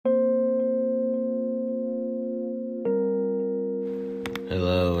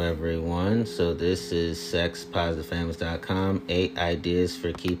Hello, everyone. So this is SexPositiveFamilies.com, 8 Ideas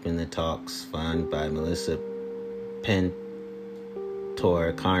for Keeping the Talks Fun by Melissa Pentor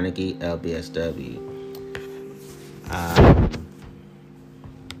Carnegie, LBSW.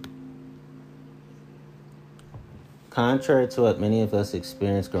 Contrary to what many of us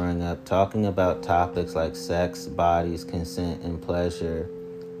experienced growing up, talking about topics like sex, bodies, consent, and pleasure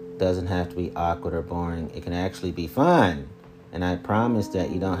doesn't have to be awkward or boring. It can actually be fun. And I promise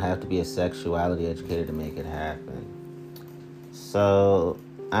that you don't have to be a sexuality educator to make it happen. So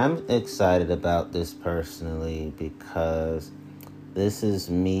I'm excited about this personally because this is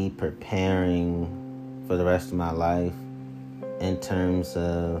me preparing for the rest of my life in terms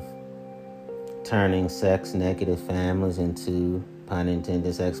of turning sex-negative families into, pun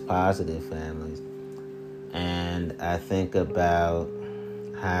intended, sex-positive families. And I think about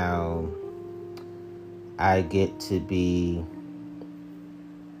how I get to be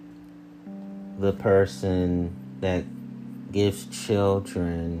the person that gives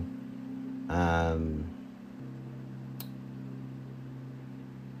children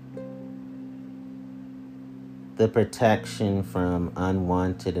the protection from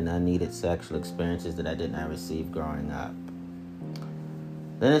unwanted and unneeded sexual experiences that I did not receive growing up.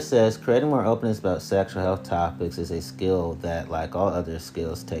 Then it says, creating more openness about sexual health topics is a skill that, like all other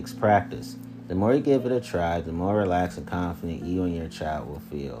skills, takes practice. The more you give it a try, the more relaxed and confident you and your child will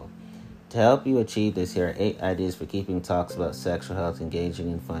feel. To help you achieve this, here are 8 ideas for keeping talks about sexual health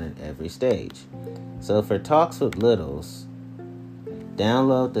engaging and fun at every stage. So for Talks with Littles,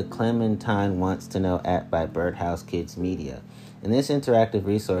 download the Clementine Wants to Know app by Birdhouse Kids Media. In this interactive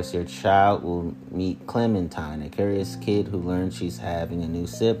resource, your child will meet Clementine, a curious kid who learns she's having a new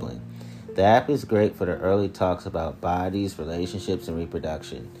sibling. The app is great for the early talks about bodies, relationships, and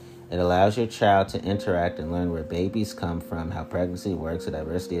reproduction. It allows your child to interact and learn where babies come from, how pregnancy works, a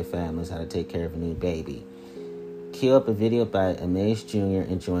diversity of families, how to take care of a new baby. Queue up a video by Amaze Jr.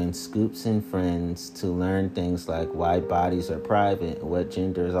 and join Scoops and Friends to learn things like why bodies are private and what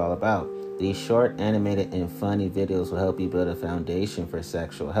gender is all about. These short, animated, and funny videos will help you build a foundation for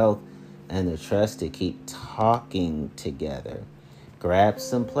sexual health and the trust to keep talking together. Grab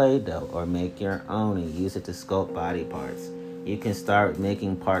some Play-Doh or make your own and use it to sculpt body parts. You can start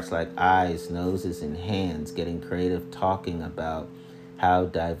making parts like eyes, noses, and hands, getting creative talking about how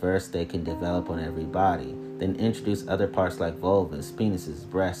diverse they can develop on every body. Then introduce other parts like vulvas, penises,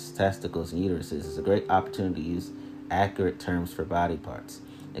 breasts, testicles, and uteruses. It's a great opportunity to use accurate terms for body parts.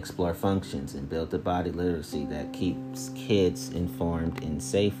 Explore functions and build the body literacy that keeps kids informed and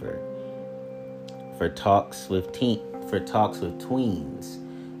safer. For talks with tweens,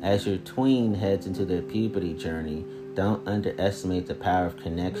 as your tween heads into their puberty journey, don't underestimate the power of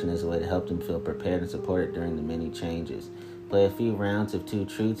connection as a way to help them feel prepared and supported during the many changes. Play a few rounds of 2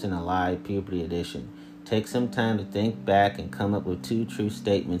 Truths and a Lie Puberty Edition. Take some time to think back and come up with 2 true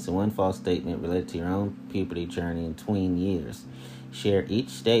statements and 1 false statement related to your own puberty journey and tween years. Share each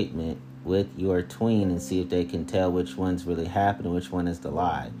statement with your tween and see if they can tell which one's really happened and which one is the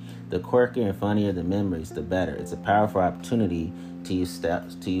lie. The quirkier and funnier the memories, the better. It's a powerful opportunity to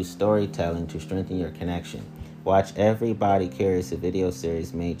use storytelling to strengthen your connection. Watch Everybody Carries, a video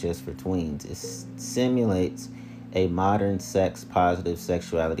series made just for tweens. It simulates a modern sex-positive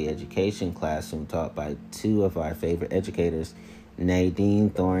sexuality education classroom taught by 2 of our favorite educators,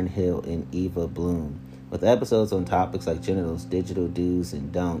 Nadine Thornhill and Eva Bloom. With episodes on topics like genitals, digital do's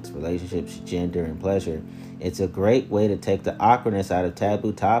and don'ts, relationships, gender, and pleasure, it's a great way to take the awkwardness out of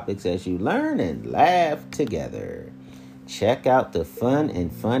taboo topics as you learn and laugh together. Check out the fun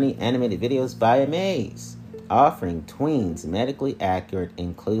and funny animated videos by Amaze, offering tweens medically accurate,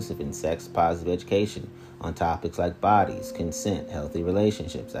 inclusive, and sex-positive education on topics like bodies, consent, healthy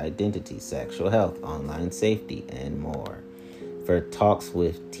relationships, identity, sexual health, online safety, and more. For Talks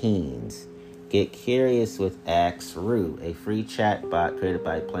with Teens, get curious with Ask Rue, a free chat bot created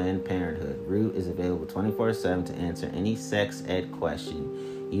by Planned Parenthood. Rue is available 24/7 to answer any sex ed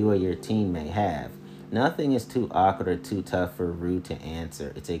question you or your teen may have. Nothing is too awkward or too tough for Rue to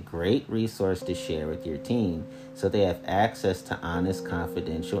answer. It's a great resource to share with your teen so they have access to honest,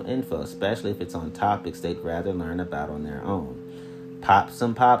 confidential info, especially if it's on topics they'd rather learn about on their own. Pop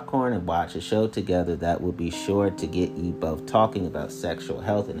some popcorn and watch a show together that will be sure to get you both talking about sexual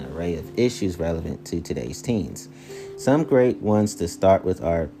health and an array of issues relevant to today's teens. Some great ones to start with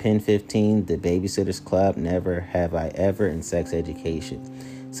are Pen 15, The Babysitter's Club, Never Have I Ever, and Sex Education.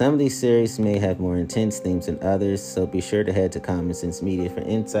 Some of these series may have more intense themes than others, so be sure to head to Common Sense Media for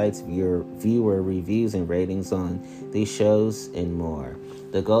insights, viewer reviews, and ratings on these shows and more.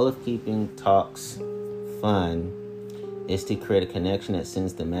 The goal of keeping talks fun is to create a connection that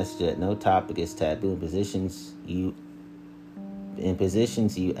sends the message that no topic is taboo and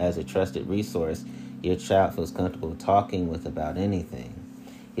positions you as a trusted resource your child feels comfortable talking with about anything.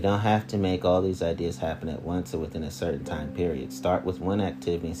 You don't have to make all these ideas happen at once or within a certain time period. Start with one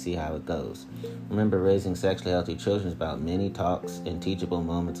activity and see how it goes. Remember, raising sexually healthy children is about many talks and teachable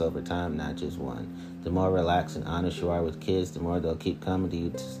moments over time, not just one. The more relaxed and honest you are with kids, the more they'll keep coming to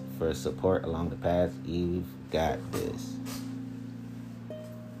you for support along the path. You've got this.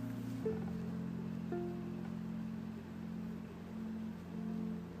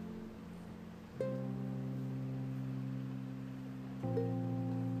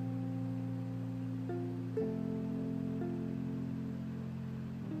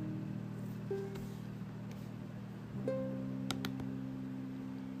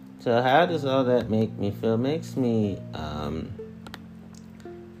 So how does all that make me feel? It makes me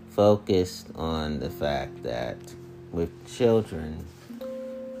focused on the fact that with children,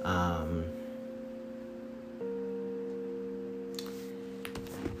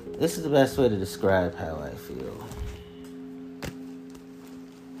 this is the best way to describe how I feel.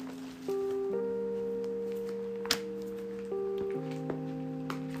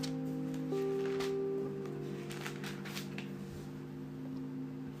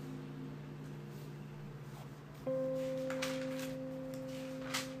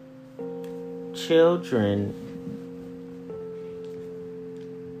 Children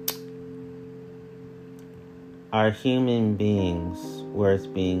are human beings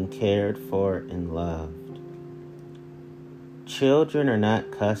worth being cared for and loved. Children are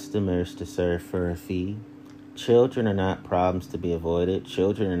not customers to serve for a fee. Children are not problems to be avoided.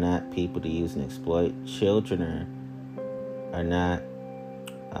 Children are not people to use and exploit. Children are not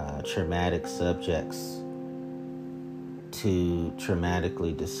traumatic subjects to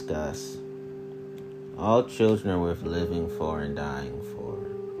traumatically discuss. All children are worth living for and dying for.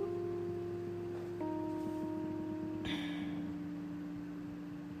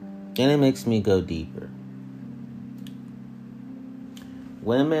 And it makes me go deeper.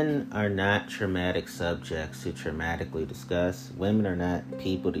 Women are not traumatic subjects to traumatically discuss. Women are not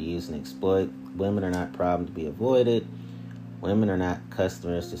people to use and exploit. Women are not problems to be avoided. Women are not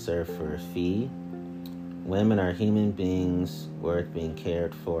customers to serve for a fee. Women are human beings worth being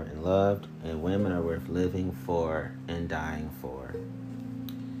cared for and loved, and women are worth living for and dying for.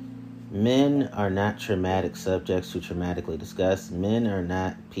 Men are not traumatic subjects to traumatically discuss. Men are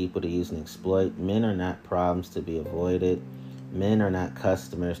not people to use and exploit. Men are not problems to be avoided. Men are not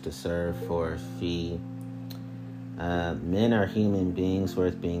customers to serve for a fee. Men are human beings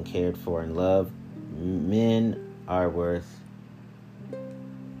worth being cared for and loved. Men are worth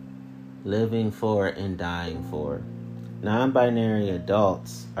living for and dying for. Non-binary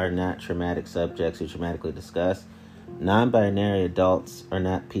adults are not traumatic subjects to traumatically discuss. Non-binary adults are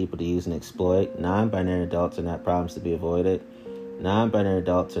not people to use and exploit. Non-binary adults are not problems to be avoided. Non-binary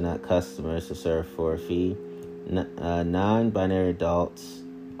adults are not customers to serve for a fee. Non-binary adults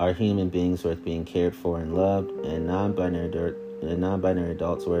are human beings worth being cared for and loved, and non-binary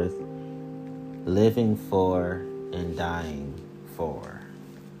adults worth living for and dying for.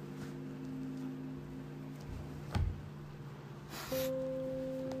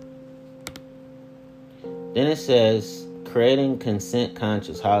 Then it says, Creating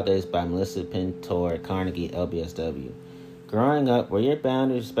Consent-Conscious Holidays by Melissa Pintor at Carnegie LBSW. Growing up, were your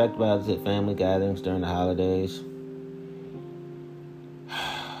boundaries respected by others at family gatherings during the holidays?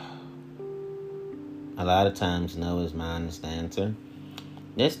 A lot of times, no is my honest answer.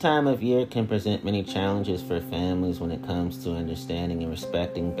 This time of year can present many challenges for families when it comes to understanding and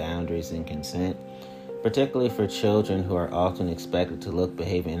respecting boundaries and consent, particularly for children who are often expected to look,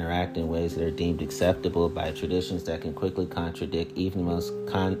 behave, and interact in ways that are deemed acceptable by traditions that can quickly contradict even the most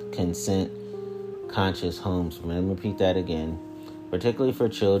consent-conscious homes. Let me repeat that again. Particularly for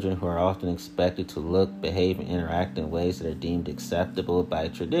children who are often expected to look, behave, and interact in ways that are deemed acceptable by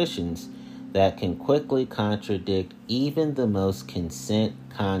traditions that can quickly contradict even the most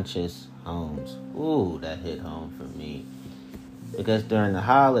consent-conscious homes. Ooh, that hit home for me. Because during the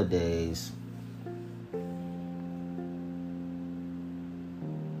holidays,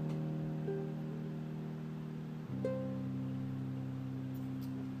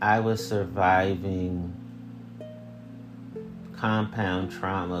 I was surviving compound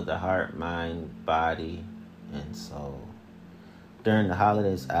trauma of the heart, mind, body, and soul. During the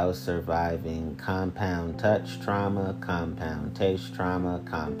holidays, I was surviving compound touch trauma, compound taste trauma,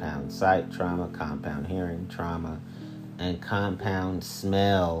 compound sight trauma, compound hearing trauma, and compound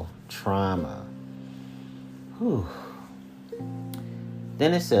smell trauma. Whew.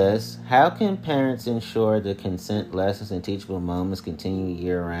 Then it says, how can parents ensure the consent lessons and teachable moments continue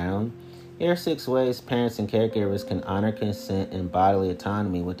year-round? Here are 6 ways parents and caregivers can honor consent and bodily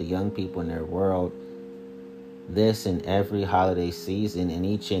autonomy with the young people in their world this and every holiday season and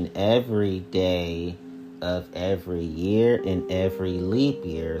each and every day of every year and every leap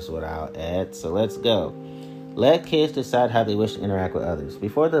year is what I'll add. So let's go. Let kids decide how they wish to interact with others.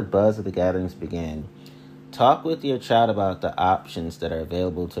 Before the buzz of the gatherings begin, talk with your child about the options that are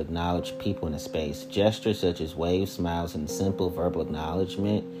available to acknowledge people in a space. Gestures such as waves, smiles, and simple verbal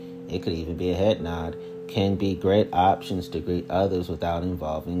acknowledgement, it could even be a head nod, can be great options to greet others without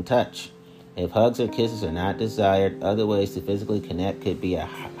involving touch. If hugs or kisses are not desired, other ways to physically connect could be a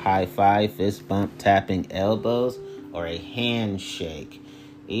high five, fist bump, tapping elbows, or a handshake.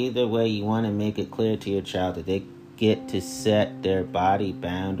 Either way, you want to make it clear to your child that they get to set their body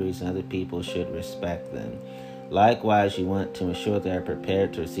boundaries and other people should respect them. Likewise, you want to ensure they are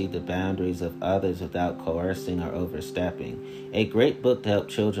prepared to receive the boundaries of others without coercing or overstepping. A great book to help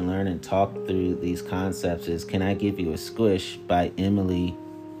children learn and talk through these concepts is Can I Give You a Squish by Emily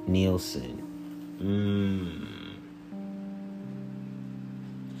Nielsen.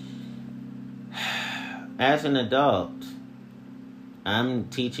 As an adult, I'm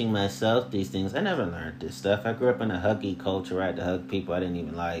teaching myself these things. I never learned this stuff. I grew up in a huggy culture. I had to hug people I didn't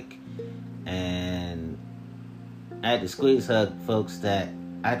even like. And I had to squeeze hug folks that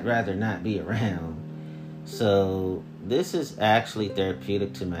I'd rather not be around. So this is actually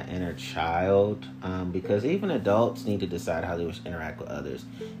therapeutic to my inner child, because even adults need to decide how they wish to interact with others.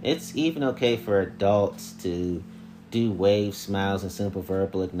 It's even okay for adults to do waves, smiles, and simple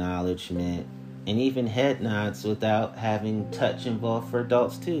verbal acknowledgement, and even head nods without having touch involved for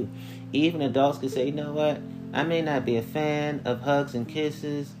adults too. Even adults can say, you know what, I may not be a fan of hugs and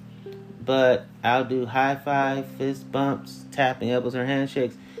kisses, but I'll do high five, fist bumps, tapping elbows, or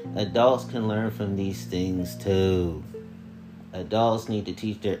handshakes. Adults can learn from these things too. Adults need to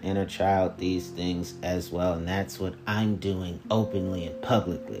teach their inner child these things as well, and that's what I'm doing openly and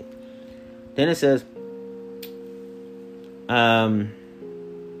publicly. Then it says,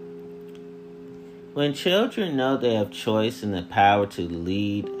 when children know they have choice and the power to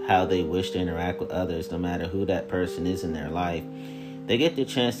lead how they wish to interact with others, no matter who that person is in their life, they get the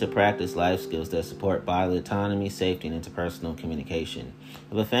chance to practice life skills that support bodily autonomy, safety, and interpersonal communication.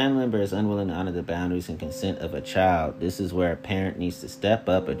 If a family member is unwilling to honor the boundaries and consent of a child, this is where a parent needs to step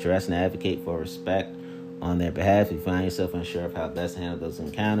up, address, and advocate for respect on their behalf. If you find yourself unsure of how best to handle those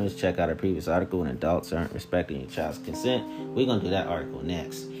encounters, check out our previous article, When Adults Aren't Respecting Your Child's Consent. We're going to do that article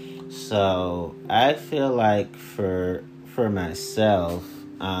next. So I feel like for myself,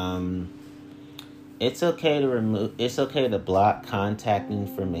 it's okay to block contact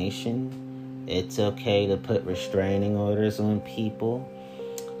information. It's okay to put restraining orders on people.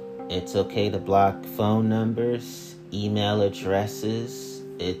 It's okay to block phone numbers, email addresses.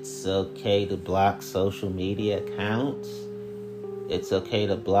 It's okay to block social media accounts. It's okay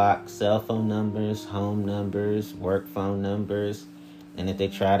to block cell phone numbers, home numbers, work phone numbers. And if they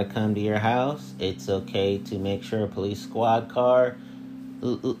try to come to your house, it's okay to make sure a police squad car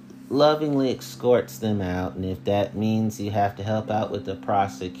lovingly escorts them out. And if that means you have to help out with the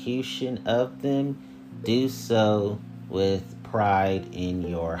prosecution of them, do so with pride in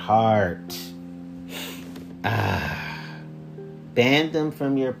your heart. Ban them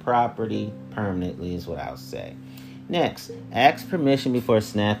from your property permanently is what I'll say. Next, ask permission before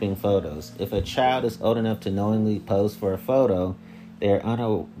snapping photos. If a child is old enough to knowingly pose for a photo, they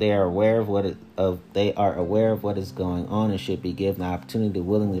are aware of what is going on and should be given the opportunity to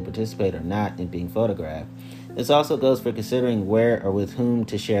willingly participate or not in being photographed. This also goes for considering where or with whom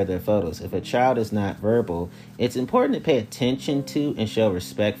to share their photos. If a child is not verbal, it's important to pay attention to and show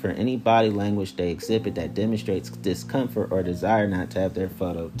respect for any body language they exhibit that demonstrates discomfort or desire not to have their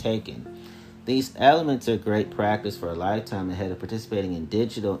photo taken. These elements are great practice for a lifetime ahead of participating in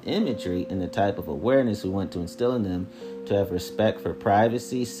digital imagery and the type of awareness we want to instill in them to have respect for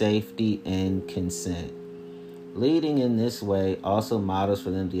privacy, safety, and consent. Leading in this way also models for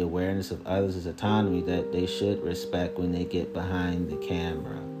them the awareness of others' autonomy that they should respect when they get behind the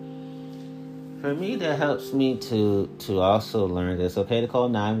camera. For me, that helps me to also learn that it's okay to call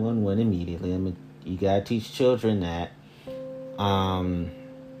 911 immediately. You gotta teach children that.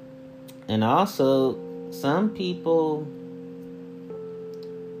 And also, some people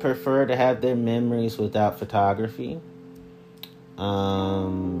prefer to have their memories without photography.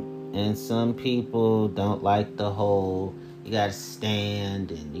 And some people don't like the whole, you gotta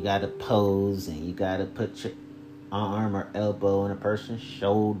stand and you gotta pose and you gotta put your arm or elbow on a person's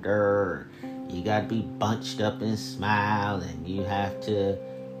shoulder. You got to be bunched up and smile, and you have to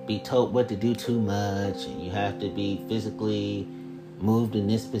be told what to do too much, and you have to be physically moved in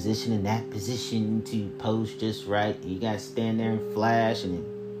this position and that position to pose just right. You got to stand there and flash, and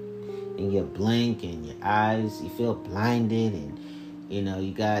you blink, and your eyes, you feel blinded, and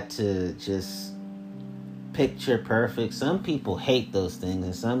you got to just picture perfect. Some people hate those things,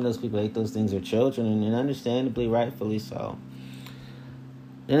 and some of those people hate those things are children, and understandably, rightfully so.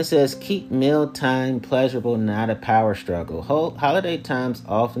 Then it says, keep mealtime pleasurable, not a power struggle. Holiday times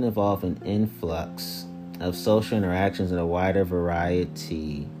often involve an influx of social interactions and a wider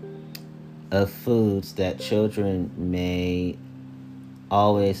variety of foods that children may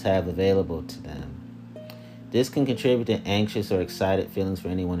always have available to them. This can contribute to anxious or excited feelings for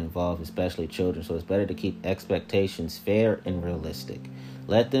anyone involved, especially children, so it's better to keep expectations fair and realistic.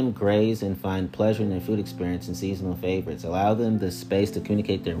 Let them graze and find pleasure in their food experience and seasonal favorites. Allow them the space to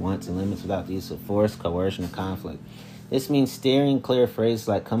communicate their wants and limits without the use of force, coercion, or conflict. This means steering clear phrases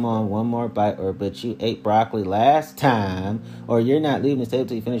like, come on, one more bite, or but you ate broccoli last time, or you're not leaving the table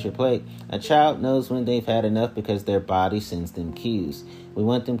till you finish your plate. A child knows when they've had enough because their body sends them cues. We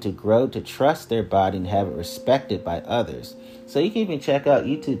want them to grow to trust their body and have it respected by others. So you can even check out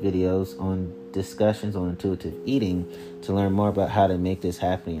YouTube videos on discussions on intuitive eating to learn more about how to make this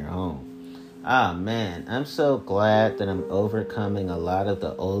happen in your home. Ah, man, I'm so glad that I'm overcoming a lot of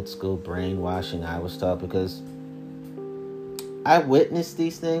the old school brainwashing I was taught, because I witnessed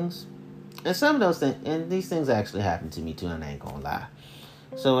these things, and some of those things, and these things actually happened to me too, and I ain't gonna lie.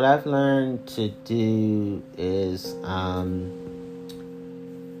 So what I've learned to do is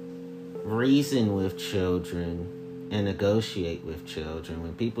reason with children and negotiate with children.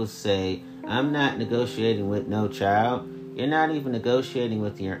 When people say, I'm not negotiating with no child, you're not even negotiating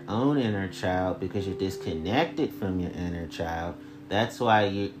with your own inner child, because you're disconnected from your inner child. That's why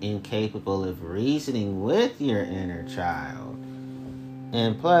you're incapable of reasoning with your inner child.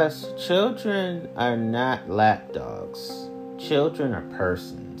 And plus, children are not lapdogs. Children are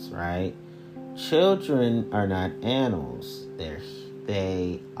persons, right? Children are not animals.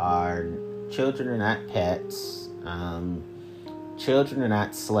 Children are not pets. Children are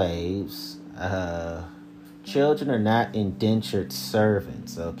not slaves. Children are not indentured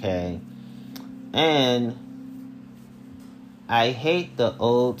servants, okay? And I hate the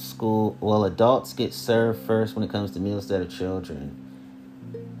old school, well, adults get served first when it comes to meals instead of children.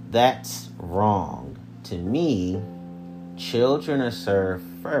 That's wrong. To me, children are served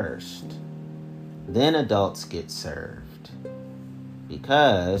first. Then adults get served.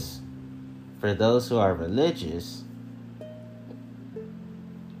 Because for those who are religious,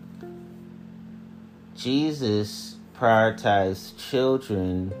 Jesus prioritized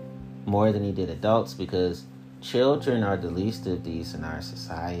children more than he did adults, because children are the least of these in our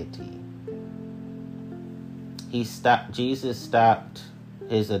society. Jesus stopped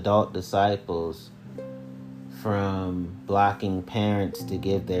his adult disciples from blocking parents to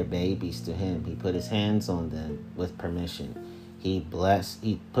give their babies to him. He put his hands on them with permission. He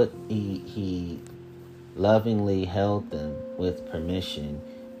lovingly held them with permission,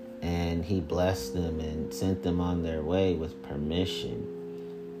 and he blessed them and sent them on their way with permission.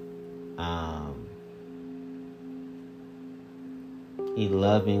 He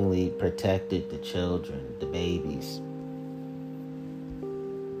lovingly protected the children, the babies.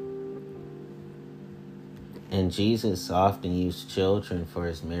 And Jesus often used children for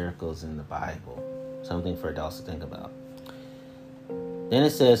his miracles in the Bible. Something for adults to think about. Then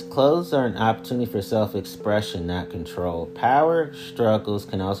it says, clothes are an opportunity for self-expression, not control. Power struggles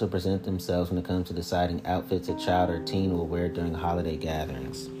can also present themselves when it comes to deciding outfits a child or teen will wear during holiday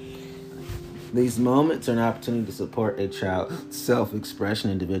gatherings. These moments are an opportunity to support a child's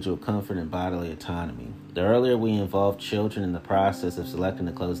self-expression, individual comfort, and bodily autonomy. The earlier we involve children in the process of selecting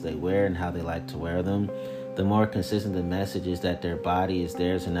the clothes they wear and how they like to wear them, the more consistent the message is that their body is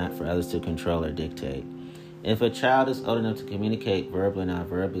theirs and not for others to control or dictate. If a child is old enough to communicate verbally and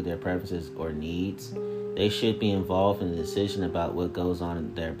non-verbally their preferences or needs, they should be involved in the decision about what goes on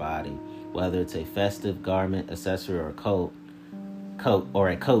in their body, whether it's a festive garment, accessory, or a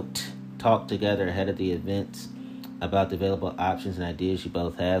coat. Talk together ahead of the event about the available options and ideas you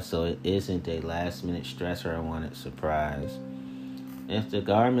both have, so it isn't a last-minute stress or unwanted surprise. If the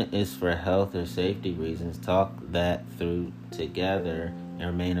garment is for health or safety reasons, talk that through together and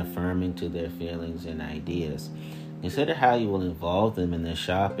remain affirming to their feelings and ideas. Consider how you will involve them in their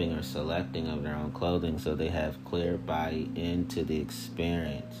shopping or selecting of their own clothing so they have clear buy-in to the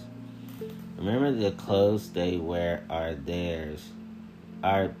experience. Remember, the clothes they wear are theirs.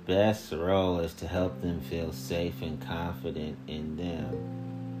 Our best role is to help them feel safe and confident in them.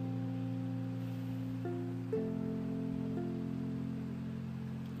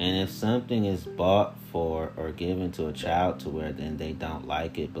 And if something is bought for or given to a child to where then they don't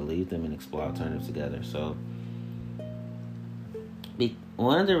like it, believe them and explore alternatives together. So,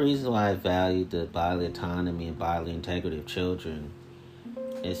 one of the reasons why I value the bodily autonomy and bodily integrity of children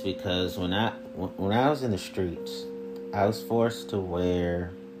is because when I was in the streets, I was forced to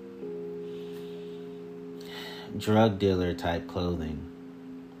wear drug dealer type clothing.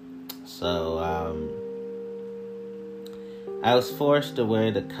 So, I was forced to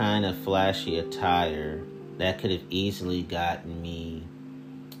wear the kind of flashy attire that could have easily gotten me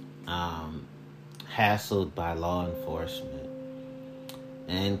hassled by law enforcement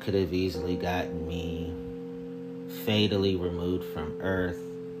and could have easily gotten me fatally removed from Earth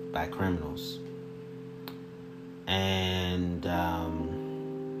by criminals. And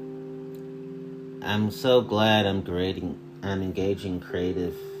I'm so glad I'm engaging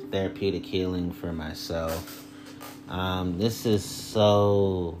creative therapeutic healing for myself. This is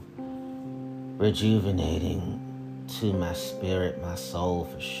so rejuvenating to my spirit, my soul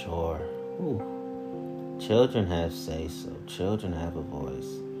for sure. Ooh. Children have say-so. Children have a voice.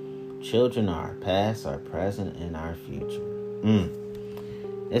 Children are our past, our present, and our future.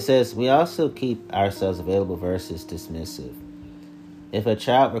 It says, we also keep ourselves available versus dismissive. If a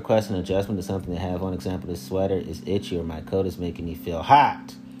child requests an adjustment to something they have on, example, this sweater is itchy or my coat is making me feel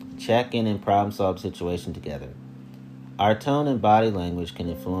hot, check in and problem solve the situation together. Our tone and body language can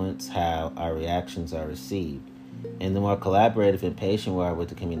influence how our reactions are received. And the more collaborative and patient we are with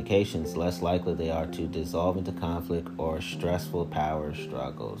the communications, less likely they are to dissolve into conflict or stressful power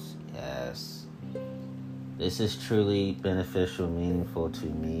struggles. Yes. This is truly beneficial, meaningful to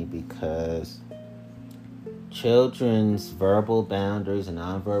me because children's verbal boundaries and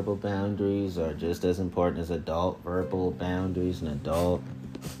nonverbal boundaries are just as important as adult verbal boundaries and adult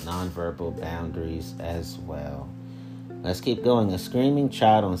nonverbal boundaries as well. Let's keep going. A screaming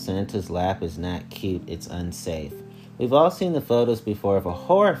child on Santa's lap is not cute, it's unsafe. We've all seen the photos before of a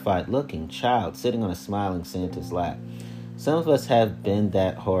horrified-looking child sitting on a smiling Santa's lap. Some of us have been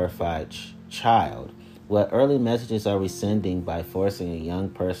that horrified child. What early messages are we sending by forcing a young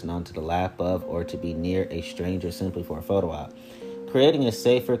person onto the lap of or to be near a stranger simply for a photo op? Creating a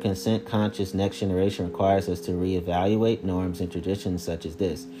safer, consent-conscious next generation requires us to reevaluate norms and traditions such as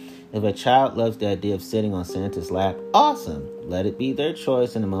this. If a child loves the idea of sitting on Santa's lap, awesome. Let it be their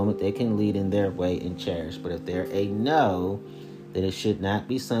choice in a moment they can lead in their way and cherish. But if they're a no, then it should not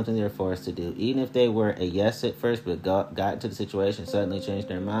be something they're forced to do. Even if they were a yes at first but got into the situation and suddenly changed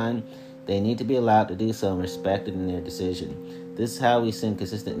their mind, they need to be allowed to do so and respected in their decision. This is how we send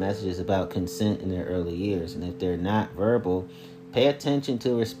consistent messages about consent in their early years. And if they're not verbal, pay attention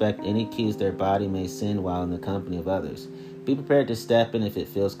to respect any cues their body may send while in the company of others. Be prepared to step in if it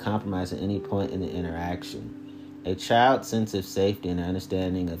feels compromised at any point in the interaction. A child's sense of safety and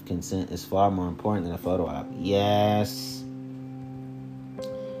understanding of consent is far more important than a photo op. Yes.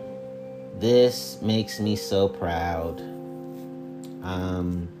 This makes me so proud.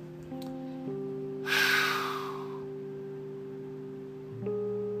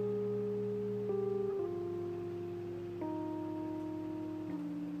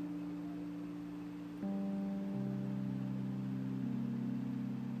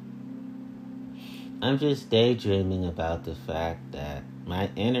 I'm just daydreaming about the fact that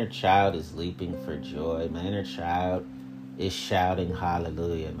my inner child is leaping for joy. My inner child is shouting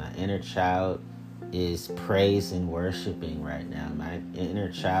hallelujah. My inner child is praise and worshiping right now. My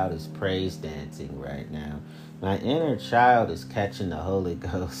inner child is praise dancing right now. My inner child is catching the Holy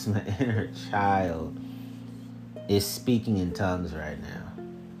Ghost. My inner child is speaking in tongues right now.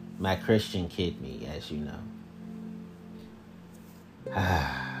 My Christian kid me, as you know.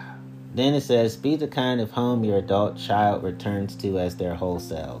 Then it says, be the kind of home your adult child returns to as their whole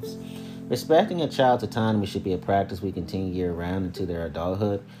selves. Respecting a child's autonomy should be a practice we continue year-round into their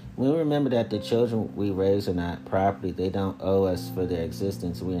adulthood. We remember that the children we raise are not property. They don't owe us for their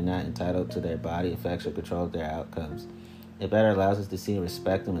existence. We are not entitled to their body effects or control of their outcomes. It better allows us to see and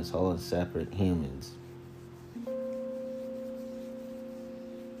respect them as whole and separate humans.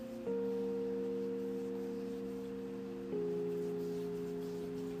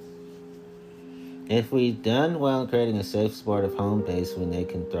 If we've done well in creating a safe, supportive home base when they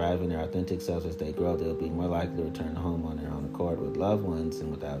can thrive in their authentic selves as they grow, they'll be more likely to return home on their own accord with loved ones and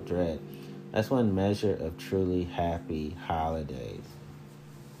without dread. That's one measure of truly happy holidays.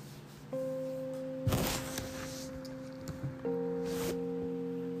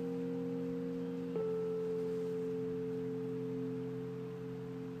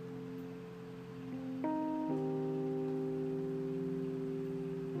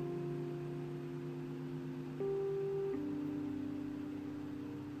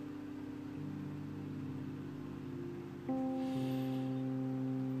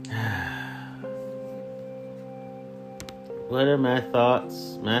 what are my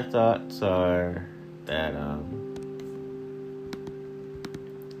thoughts? My thoughts are that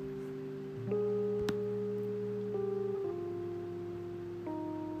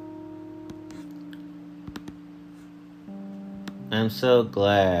I'm so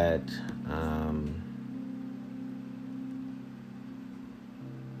glad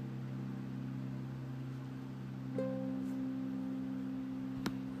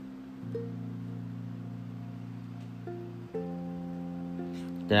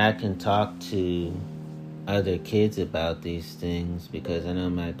that I can talk to other kids about these things, because I know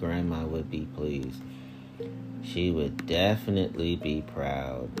my grandma would be pleased. She would definitely be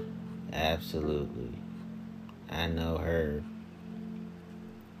proud. Absolutely. I know her.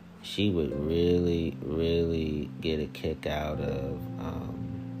 She would really, really get a kick out of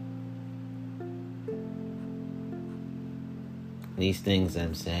these things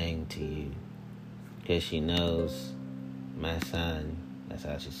I'm saying to you, because she knows my son, that's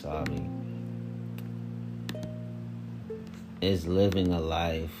how she saw me, is living a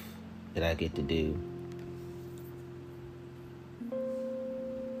life that I get to do.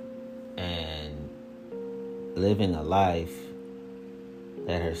 And living a life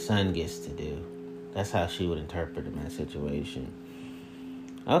that her son gets to do. That's how she would interpret my situation.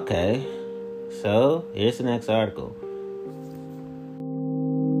 Okay, so here's the next article.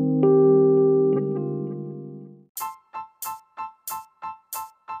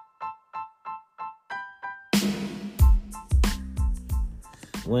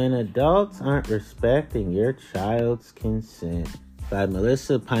 When Adults Aren't Respecting Your Child's Consent, by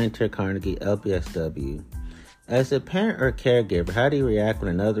Melissa Pinter Carnegie, LPSW. As a parent or caregiver, how do you react when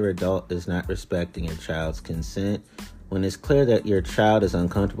another adult is not respecting your child's consent? When it's clear that your child is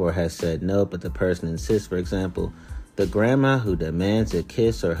uncomfortable or has said no, but the person insists, for example, the grandma who demands a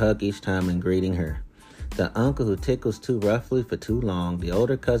kiss or hug each time when greeting her, the uncle who tickles too roughly for too long, the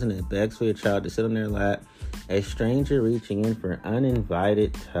older cousin that begs for your child to sit on their lap, a stranger reaching in for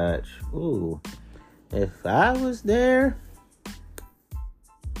uninvited touch. Ooh, if I was there,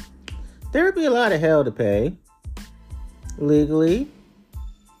 there would be a lot of hell to pay legally,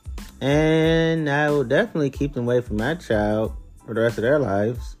 and I will definitely keep them away from my child for the rest of their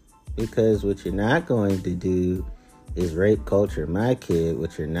lives, because what you're not going to do is rape culture my kid.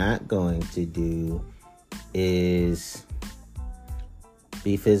 What you're not going to do is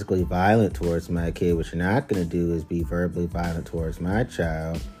be physically violent towards my kid. What you're not going to do is be verbally violent towards my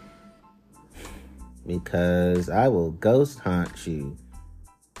child, because I will ghost haunt you.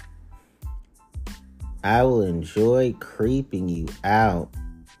 I will enjoy creeping you out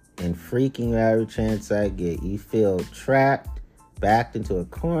and freaking you out every chance I get. You feel trapped, backed into a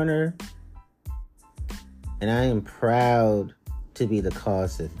corner, and I am proud to be the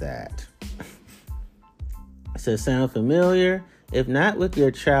cause of that. Does it sound familiar? If not with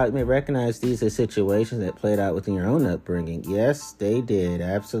your child, you may recognize these as situations that played out within your own upbringing. Yes, they did.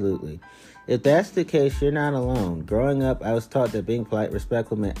 Absolutely. If that's the case, you're not alone. Growing up, I was taught that being polite,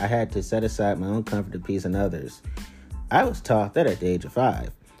 respectful meant I had to set aside my own comfort and peace and others. I was taught that at the age of 5.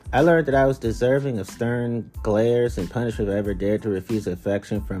 I learned that I was deserving of stern glares and punishment if I ever dared to refuse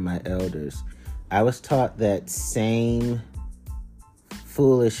affection from my elders. I was taught that same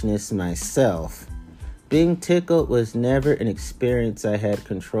foolishness myself. Being tickled was never an experience I had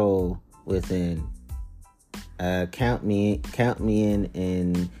control within. Count me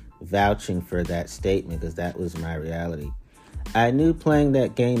in vouching for that statement, because that was my reality. I knew playing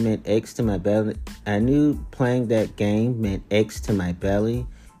that game meant aches to my belly.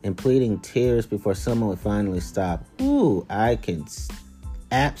 And pleading tears before someone would finally stop. Ooh, I can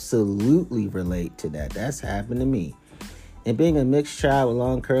absolutely relate to that. That's happened to me. And being a mixed child with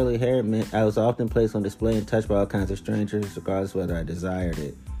long curly hair meant I was often placed on display and touched by all kinds of strangers, regardless of whether I desired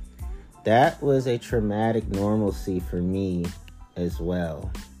it. That was a traumatic normalcy for me as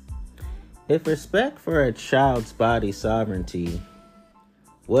well. If respect for a child's body sovereignty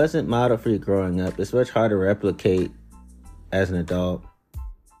wasn't modeled for you growing up, it's much harder to replicate as an adult.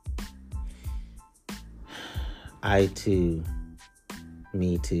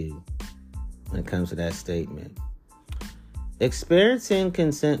 Me too, when it comes to that statement. Experiencing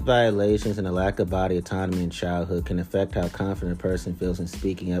consent violations and a lack of body autonomy in childhood can affect how confident a person feels in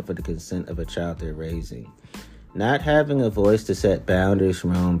speaking up for the consent of a child they're raising. Not having a voice to set boundaries for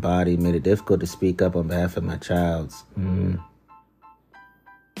my own body made it difficult to speak up on behalf of my child's.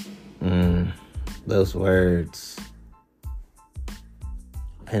 Those words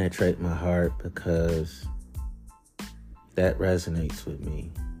penetrate my heart, because that resonates with me.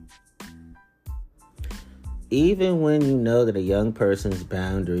 Even when you know that a young person's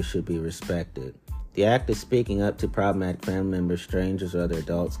boundaries should be respected, The act of speaking up to problematic family members, strangers, or other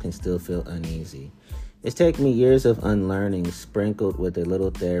adults can still feel uneasy. It's taken me years of unlearning, sprinkled with a little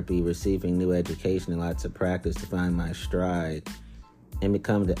therapy, receiving new education, and lots of practice to find my stride and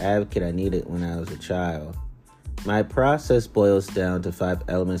become the advocate I needed when I was a child. My process boils down to 5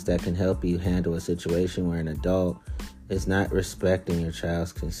 elements that can help you handle a situation where an adult is not respecting your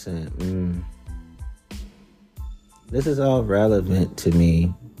child's consent. This is all relevant to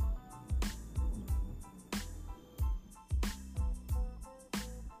me.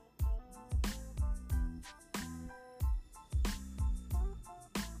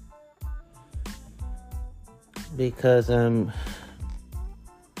 Because I'm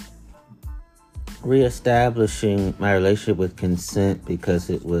reestablishing my relationship with consent because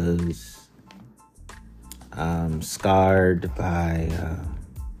it was scarred by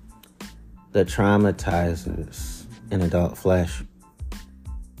the traumatizers in adult flesh.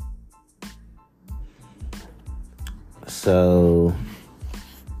 So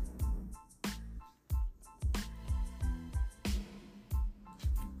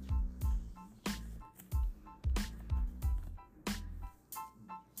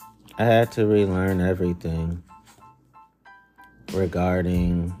I had to relearn everything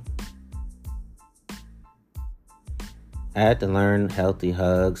regarding. I had to learn healthy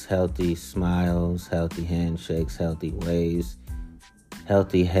hugs, healthy smiles, healthy handshakes, healthy waves,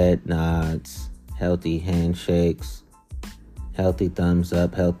 healthy head nods, healthy handshakes, healthy thumbs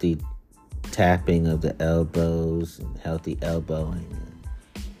up, healthy tapping of the elbows, and healthy elbowing,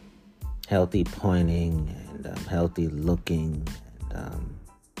 and healthy pointing, and healthy looking, and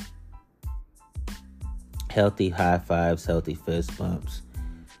healthy high fives, healthy fist bumps.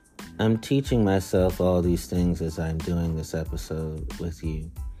 I'm teaching myself all these things as I'm doing this episode with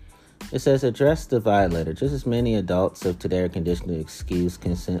you. It says, address the violator. Just as many adults of today are conditioned to excuse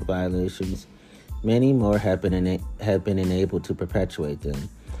consent violations, many more have been enabled to perpetuate them.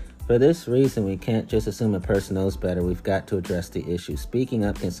 For this reason, we can't just assume a person knows better. We've got to address the issue. Speaking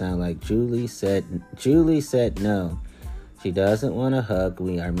up can sound like Julie said no. She doesn't want a hug.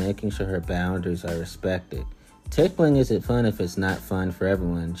 We are making sure her boundaries are respected. Tickling isn't fun if it's not fun for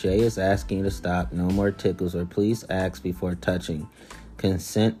everyone. Jay is asking you to stop. No more tickles, or please ask before touching.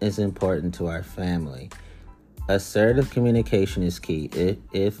 Consent is important to our family. Assertive communication is key.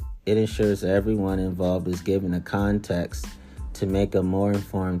 If it ensures everyone involved is given a context to make a more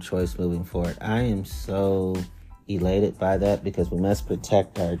informed choice moving forward. I am so elated by that because we must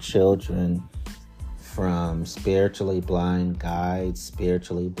protect our children from spiritually blind guides,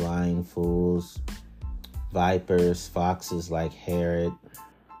 spiritually blind fools, vipers, foxes like Herod,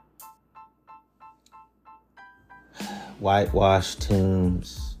 whitewashed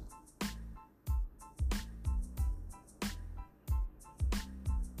tombs,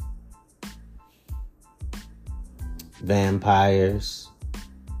 vampires,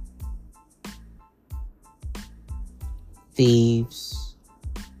 thieves,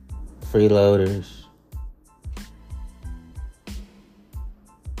 freeloaders,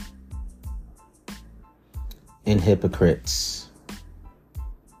 and hypocrites.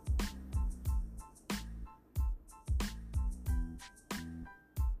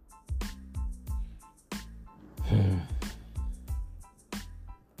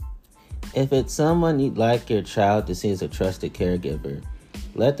 If it's someone you'd like your child to see as a trusted caregiver,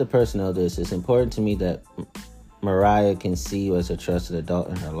 let the person know this. It's important to me that Mariah can see you as a trusted adult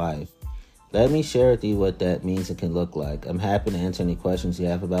in her life. Let me share with you what that means and can look like. I'm happy to answer any questions you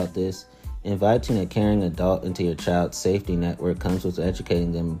have about this. Inviting a caring adult into your child's safety network comes with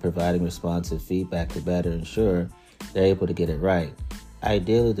educating them and providing responsive feedback to better ensure they're able to get it right.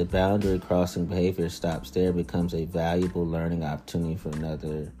 Ideally, the boundary crossing behavior stops there, becomes a valuable learning opportunity for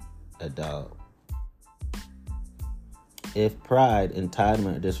another adult. If pride,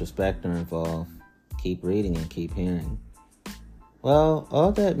 entitlement, or disrespect are involved, keep reading and keep hearing. Well,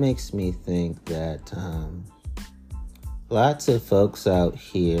 all that makes me think that lots of folks out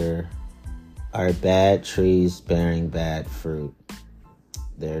here are bad trees bearing bad fruit.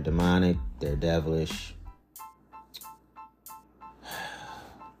 They're demonic, they're devilish.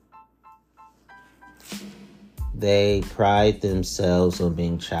 They pride themselves on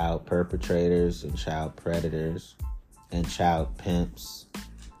being child perpetrators and child predators and child pimps.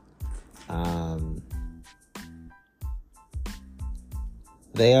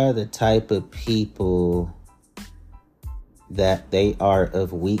 They are the type of people that they are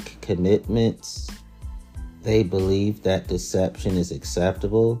of weak commitments. They believe that deception is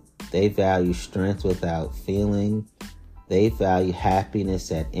acceptable. They value strength without feeling. They value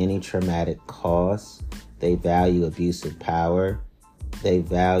happiness at any traumatic cost. They value abuse of power. They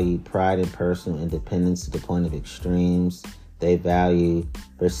value pride and personal independence to the point of extremes. They value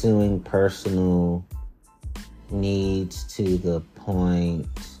pursuing personal needs to the point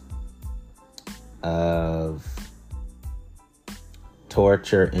of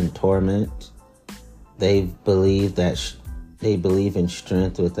torture and torment. They believe in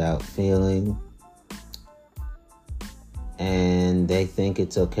strength without feeling. And they think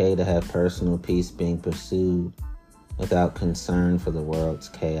it's okay to have personal peace being pursued without concern for the world's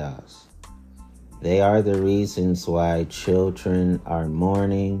chaos. They are the reasons why children are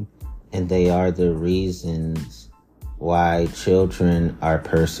mourning, and they are the reasons why children are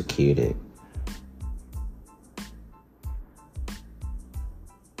persecuted.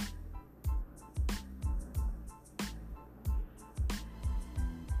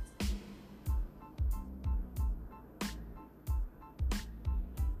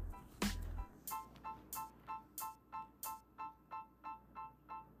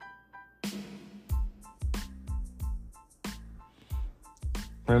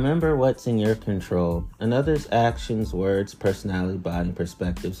 Remember what's in your control. Another's actions, words, personality, body,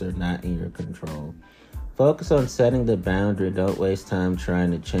 perspectives are not in your control. Focus on setting the boundary. Don't waste time trying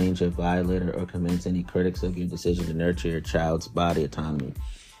to change a violator or convince any critics of your decision to nurture your child's body autonomy.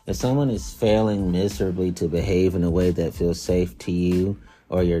 If someone is failing miserably to behave in a way that feels safe to you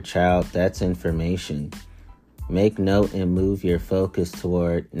or your child, that's information. Make note and move your focus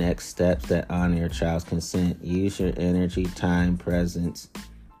toward next steps that honor your child's consent. Use your energy, time, presence.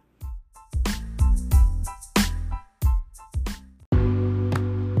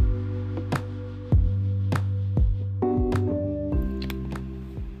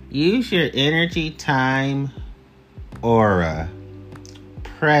 Use your energy, time, aura,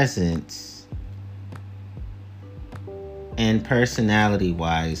 presence, and personality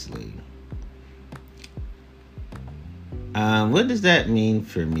wisely. What does that mean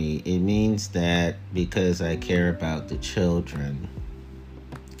for me? It means that because I care about the children,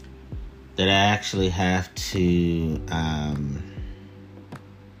 that I actually have to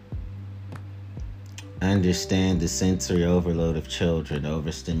understand the sensory overload of children,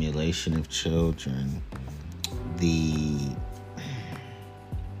 overstimulation of children, the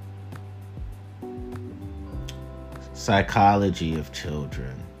psychology of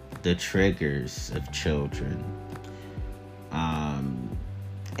children, the triggers of children,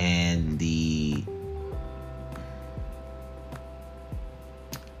 and the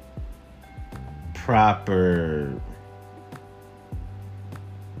proper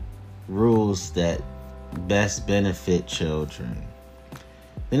rules that best benefit children.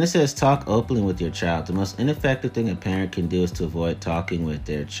 Then it says, talk openly with your child. The most ineffective thing a parent can do is to avoid talking with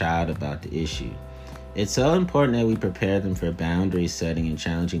their child about the issue. It's so important that we prepare them for boundary setting and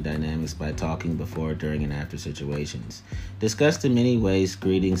challenging dynamics by talking before, during, and after situations. Discuss the many ways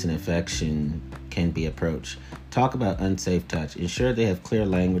greetings and affection can be approached. Talk about unsafe touch. Ensure they have clear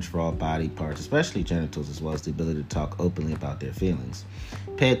language for all body parts, especially genitals, as well as the ability to talk openly about their feelings.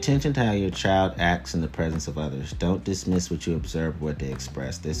 Pay attention to how your child acts in the presence of others. Don't dismiss what you observe or what they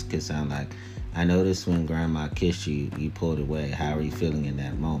express. This could sound like, I noticed when grandma kissed you, you pulled away. How are you feeling in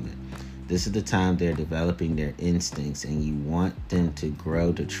that moment? This is the time they're developing their instincts, and you want them to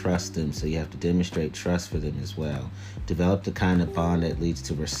grow to trust them, so you have to demonstrate trust for them as well. Develop the kind of bond that leads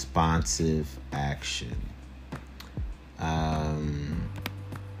to responsive action.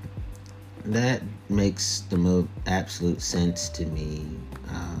 That makes the most absolute sense to me,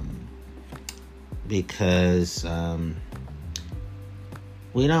 because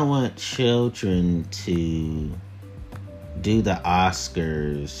we don't want children to do the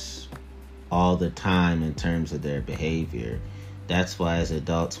Oscars all the time in terms of their behavior. That's why as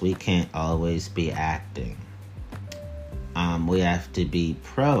adults we can't always be acting. We have to be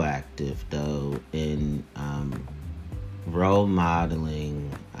proactive though in role modeling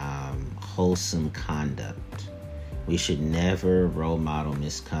wholesome conduct. We should never role model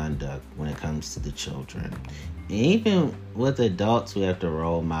misconduct when it comes to the children. And even with adults, we have to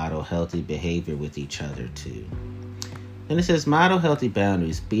role model healthy behavior with each other too. And it says, model healthy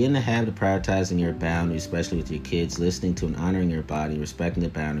boundaries. Be in the habit of prioritizing your boundaries, especially with your kids, listening to and honoring your body, respecting the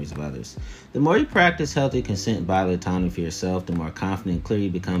boundaries of others. The more you practice healthy consent and bodily autonomy for yourself, the more confident and clear you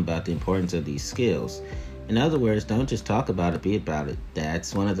become about the importance of these skills. In other words, don't just talk about it, be about it.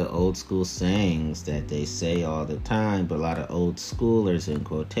 That's one of the old school sayings that they say all the time, but a lot of old schoolers in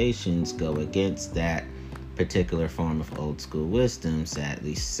quotations go against that particular form of old school wisdom,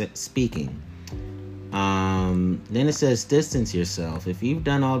 sadly speaking. Then it says, distance yourself. If you've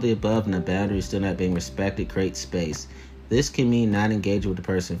done all the above and the boundary is still not being respected, create space. This can mean not engaging with the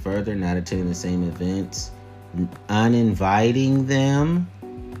person further, not attending the same events, uninviting them,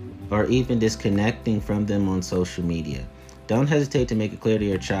 or even disconnecting from them on social media. Don't hesitate to make it clear to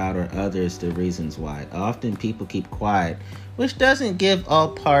your child or others the reasons why. Often people keep quiet, which doesn't give all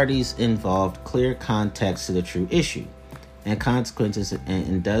parties involved clear context to the true issue and consequences,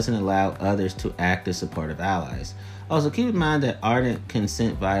 and doesn't allow others to act as supportive allies. Also, keep in mind that ardent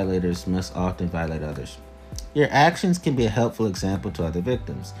consent violators must often violate others. Your actions can be a helpful example to other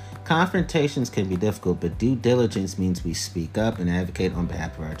victims. Confrontations can be difficult, but due diligence means we speak up and advocate on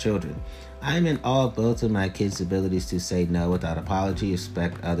behalf of our children. I am in awe of both of my kids' abilities to say no without apology,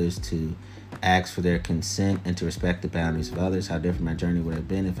 expect others to ask for their consent, and to respect the boundaries of others. How different my journey would have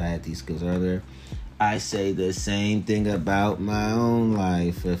been if I had these skills earlier. I say the same thing about my own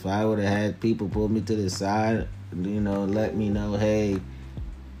life. If I would have had people pull me to the side, let me know, hey,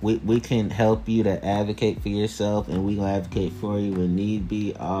 we can help you to advocate for yourself, and we gonna advocate for you when need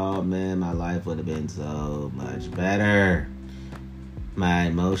be. Oh man, my life would have been so much better. My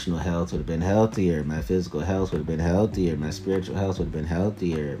emotional health would have been healthier. My physical health would have been healthier. My spiritual health would have been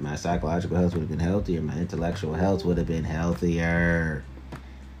healthier. My psychological health would have been healthier. My intellectual health would have been healthier.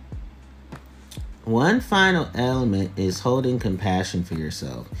 One final element is holding compassion for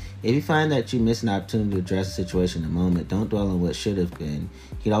yourself. If you find that you miss an opportunity to address a situation in the moment, don't dwell on what should have been.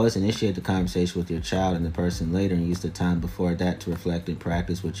 You can always initiate the conversation with your child and the person later, and use the time before that to reflect and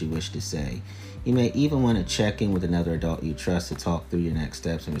practice what you wish to say. You may even want to check in with another adult you trust to talk through your next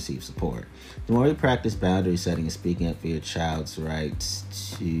steps and receive support. The more you practice boundary setting and speaking up for your child's rights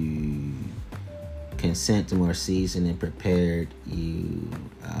to consent, the more seasoned and prepared you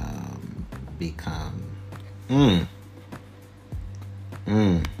become.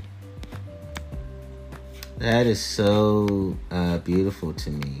 That is so beautiful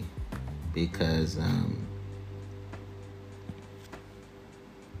to me, because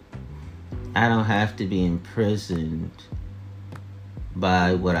I don't have to be imprisoned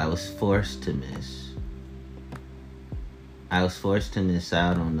by what I was forced to miss. I was forced to miss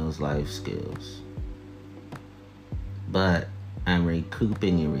out on those life skills, but I'm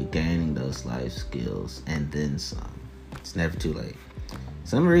recouping and regaining those life skills and then some. It's never too late.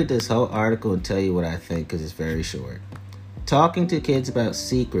 So I'm going to read this whole article and tell you what I think, because it's very short. Talking to Kids About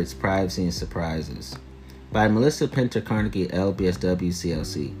Secrets, Privacy, and Surprises by Melissa Pinter Carnegie, LBSW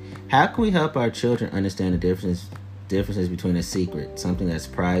CLC. How can we help our children understand the differences between a secret, something that's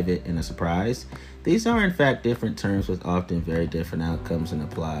private, and a surprise? These are in fact different terms with often very different outcomes when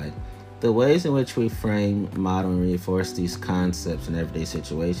applied. The ways in which we frame, model, and reinforce these concepts in everyday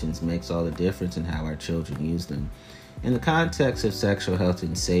situations makes all the difference in how our children use them. In the context of sexual health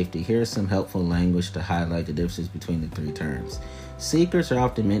and safety, here is some helpful language to highlight the differences between the three terms. Secrets are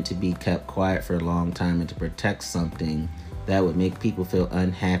often meant to be kept quiet for a long time and to protect something that would make people feel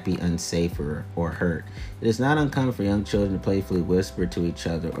unhappy, unsafe, or hurt. It is not uncommon for young children to playfully whisper to each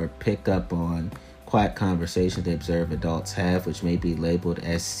other or pick up on quiet conversations they observe adults have, which may be labeled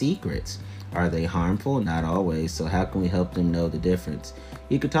as secrets. Are they harmful? Not always. So how can we help them know the difference?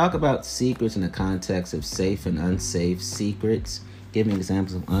 You could talk about secrets in the context of safe and unsafe secrets, giving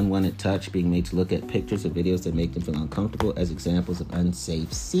examples of unwanted touch, being made to look at pictures or videos that make them feel uncomfortable as examples of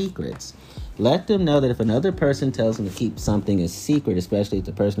unsafe secrets. Let them know that if another person tells them to keep something a secret, especially if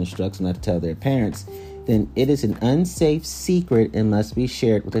the person instructs them not to tell their parents, then it is an unsafe secret and must be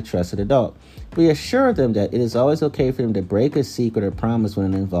shared with a trusted adult. Reassure them that it is always okay for them to break a secret or promise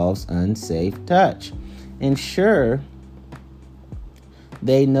when it involves unsafe touch. Ensure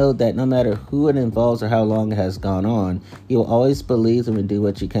they know that no matter who it involves or how long it has gone on, you will always believe them and do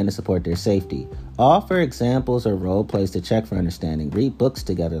what you can to support their safety. Offer examples or role plays to check for understanding. Read books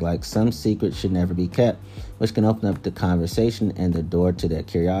together like Some Secrets Should Never Be Kept, which can open up the conversation and the door to their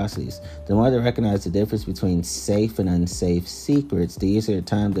curiosities. The more they recognize the difference between safe and unsafe secrets, the easier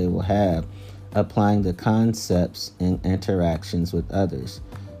time they will have applying the concepts in interactions with others.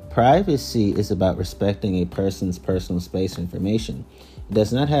 Privacy is about respecting a person's personal space or information. It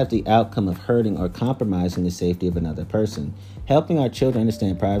does not have the outcome of hurting or compromising the safety of another person. Helping our children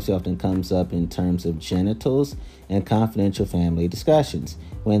understand privacy often comes up in terms of genitals and confidential family discussions.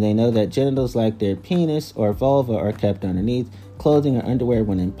 When they know that genitals like their penis or vulva are kept underneath clothing or underwear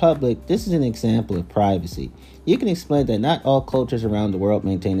when in public, this is an example of privacy. You can explain that not all cultures around the world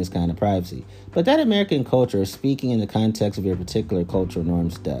maintain this kind of privacy, but that American culture, speaking in the context of your particular cultural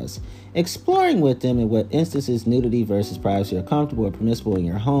norms, does. Exploring with them in what instances nudity versus privacy are comfortable or permissible in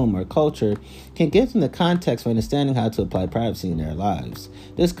your home or culture can give them the context for understanding how to apply privacy in their lives.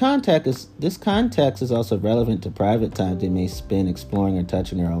 This context is also relevant to private time they may spend exploring or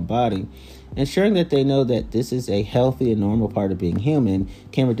touching their own body, Ensuring that they know that this is a healthy and normal part of being human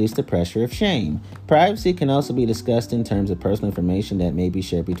can reduce the pressure of shame. Privacy can also be discussed in terms of personal information that may be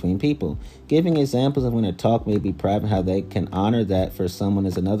shared between people. Giving examples of when a talk may be private, how they can honor that for someone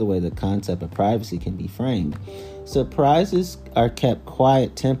is another way the concept of privacy can be framed. Surprises are kept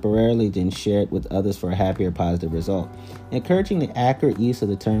quiet temporarily, then shared with others for a happier, positive result. Encouraging the accurate use of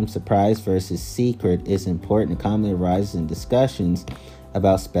the term surprise versus secret is important and commonly arises in discussions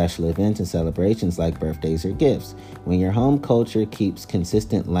about special events and celebrations like birthdays or gifts. When your home culture keeps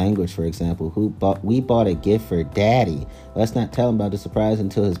consistent language, for example, we bought a gift for Daddy. Let's not tell him about the surprise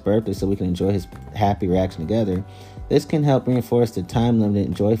until his birthday so we can enjoy his happy reaction together. This can help reinforce the time-limited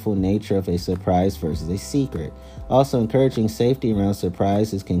and joyful nature of a surprise versus a secret. Also, encouraging safety around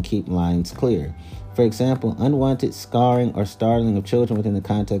surprises can keep lines clear. For example, unwanted scarring or startling of children within the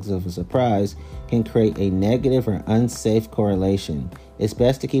context of a surprise can create a negative or unsafe correlation. It's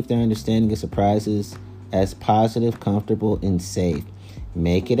best to keep their understanding of surprises as positive, comfortable, and safe.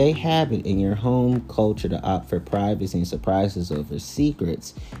 Make it a habit in your home culture to opt for privacy and surprises over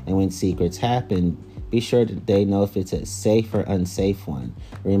secrets. And when secrets happen, be sure that they know if it's a safe or unsafe one.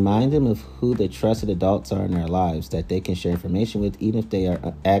 Remind them of who the trusted adults are in their lives that they can share information with, even if they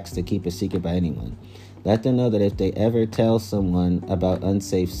are asked to keep a secret by anyone. Let them know that if they ever tell someone about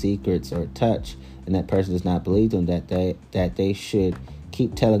unsafe secrets or touch, and that person does not believe them, that they should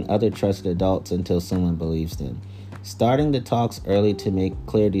keep telling other trusted adults until someone believes them. Starting the talks early to make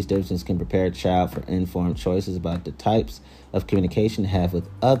clear these differences can prepare a child for informed choices about the types of communication to have with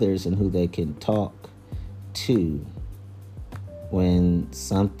others and who they can talk to when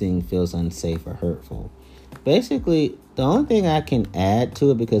something feels unsafe or hurtful. Basically, the only thing I can add to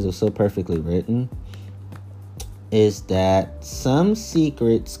it, because it's so perfectly written, is that some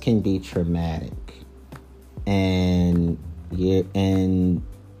secrets can be traumatic, and you're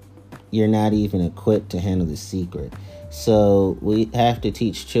not even equipped to handle the secret. So we have to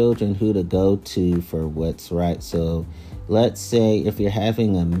teach children who to go to for what's right. So let's say if you're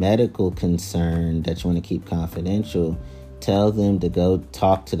having a medical concern that you want to keep confidential, tell them to go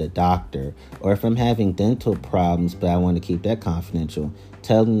talk to the doctor. Or if I'm having dental problems but I want to keep that confidential,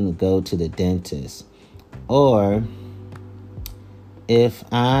 tell them to go to the dentist. Or if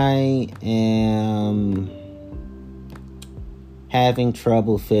I am having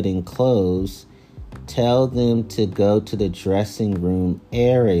trouble fitting clothes, tell them to go to the dressing room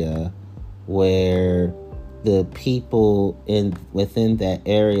area where the people within that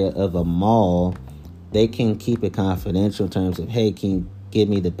area of a mall, they can keep it confidential in terms of, hey, can you give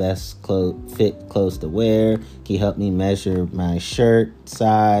me the best fit clothes to wear? Can you help me measure my shirt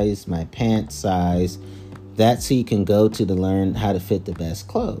size, my pant size? That's who you can go to learn how to fit the best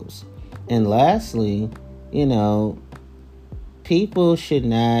clothes. And lastly, people should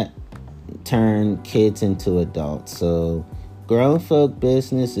not turn kids into adults. So grown folk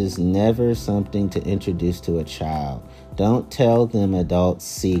business is never something to introduce to a child. Don't tell them adult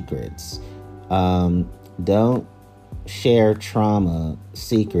secrets. Don't share trauma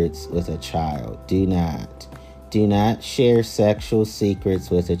secrets with a child. Do not share sexual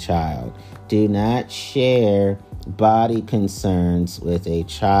secrets with a child. Do not share body concerns with a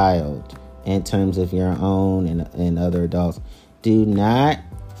child in terms of your own and other adults. Do not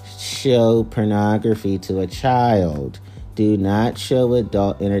show pornography to a child. Do not show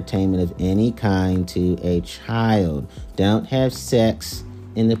adult entertainment of any kind to a child. Don't have sex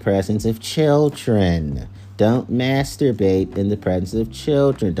in the presence of children. Don't masturbate in the presence of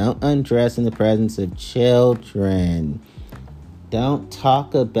children. Don't undress in the presence of children. Don't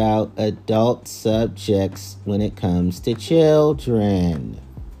talk about adult subjects when it comes to children.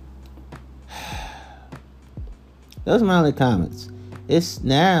 Those are my only comments. It's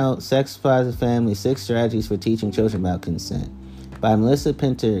now Sex Supplies and Family, 6 Strategies for Teaching Children About Consent by Melissa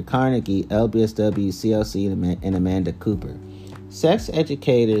Pinter Carnegie, LBSW, CLC, and Amanda Cooper. Sex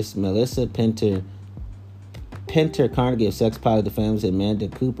educators Melissa Pinter Carnegie of Sex Positive Families and Amanda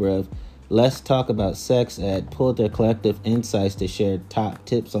Cooper of Let's Talk About Sex Ed pulled their collective insights to share top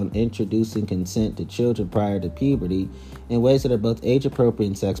tips on introducing consent to children prior to puberty in ways that are both age-appropriate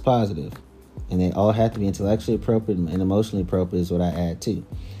and sex-positive. And they all have to be intellectually appropriate and emotionally appropriate is what I add too.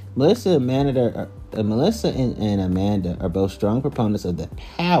 Melissa and Amanda are both strong proponents of the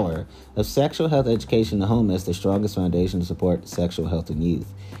power of sexual health education in the home as the strongest foundation to support sexual health in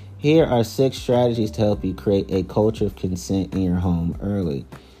youth. Here are 6 strategies to help you create a culture of consent in your home early.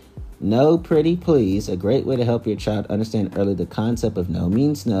 No pretty please. A great way to help your child understand early the concept of no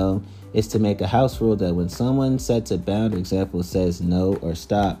means no is to make a house rule that when someone sets a boundary, example says no or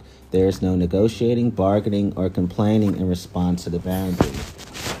stop, there is no negotiating, bargaining, or complaining in response to the boundary.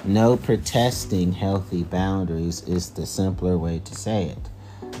 No protesting healthy boundaries is the simpler way to say it.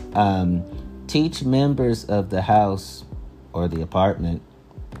 Teach members of the house or the apartment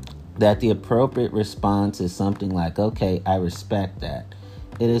that the appropriate response is something like, okay, I respect that.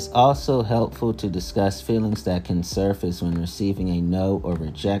 It is also helpful to discuss feelings that can surface when receiving a no or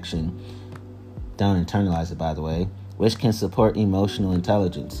rejection. Don't internalize it, by the way, which can support emotional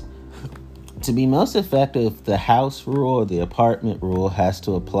intelligence. To be most effective, the house rule or the apartment rule has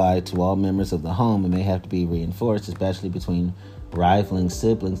to apply to all members of the home and may have to be reinforced, especially between rivaling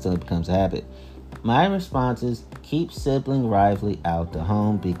siblings till it becomes a habit. My response is keep sibling rivalry out the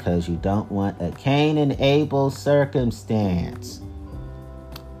home because you don't want a Cain and Abel circumstance.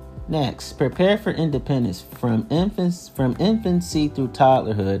 Next, prepare for independence. From infancy through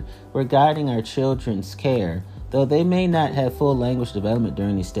toddlerhood, we're guiding our children's care. Though they may not have full language development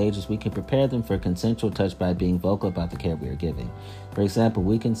during these stages, we can prepare them for consensual touch by being vocal about the care we are giving. For example,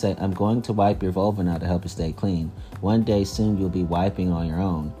 we can say, I'm going to wipe your vulva now to help you stay clean. One day soon you'll be wiping on your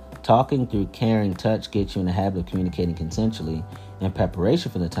own. Talking through caring touch gets you in the habit of communicating consensually in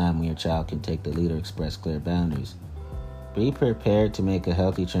preparation for the time when your child can take the lead or express clear boundaries. Be prepared to make a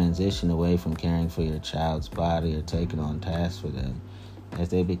healthy transition away from caring for your child's body or taking on tasks for them as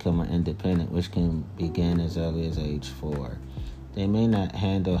they become more independent, which can begin as early as age 4. They may not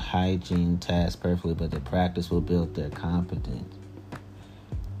handle hygiene tasks perfectly, but the practice will build their competence.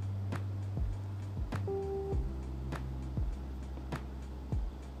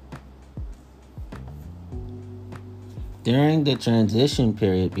 During the transition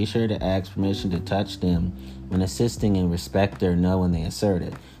period, be sure to ask permission to touch them when assisting and respect their no when they assert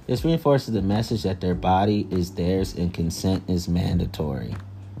it. This reinforces the message that their body is theirs and consent is mandatory.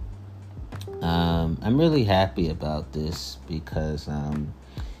 I'm really happy about this because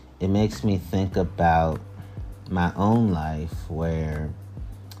it makes me think about my own life where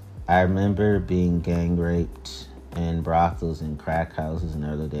I remember being gang raped in brothels and crack houses in the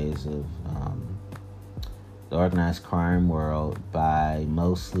early days of the organized crime world by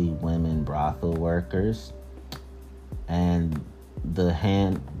mostly women brothel workers, and the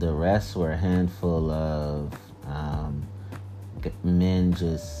rest were a handful of men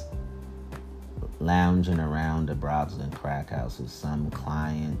just lounging around the brothels and crack houses, some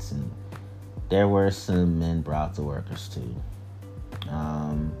clients, and there were some men brothel workers too.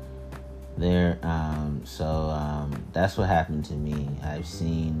 That's what happened to me. I've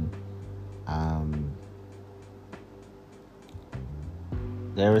seen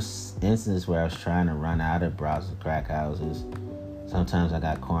there was instances where I was trying to run out of brothels and crack houses. Sometimes I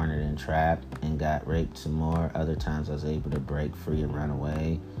got cornered and trapped and got raped some more. Other times I was able to break free and run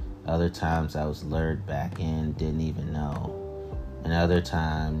away. Other times I was lured back in, didn't even know. And other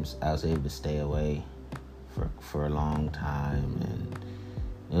times I was able to stay away for a long time, and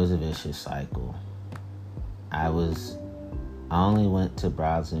it was a vicious cycle. I only went to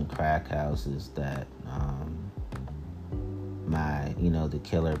brothels and crack houses that the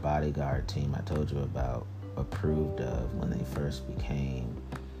killer bodyguard team I told you about approved of when they first became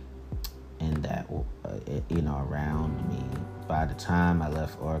in that around me. By the time I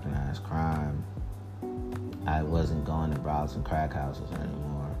left organized crime, I wasn't going to brothels and crack houses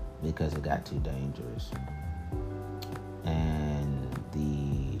anymore because it got too dangerous, and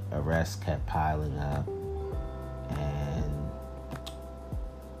the arrests kept piling up, and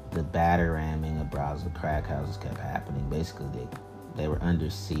the batter-ramming of brothels and crack houses kept happening. Basically, they were under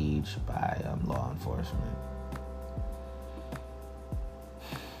siege by law enforcement.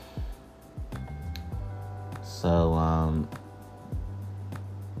 So,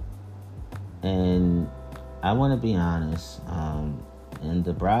 and I want to be honest, in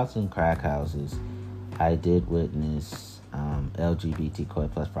the brothels and crack houses, I did witness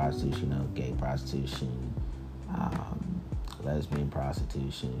LGBTQ plus prostitution, gay prostitution, lesbian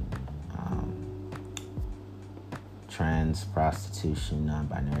prostitution, trans prostitution,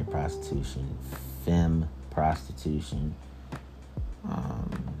 non-binary prostitution, femme prostitution.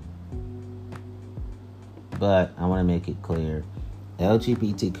 But I want to make it clear,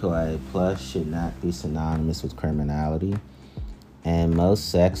 LGBTQIA plus should not be synonymous with criminality, and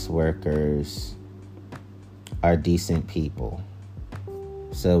most sex workers are decent people.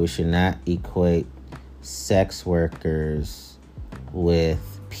 So we should not equate sex workers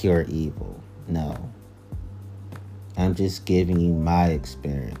with pure evil. No. I'm just giving you my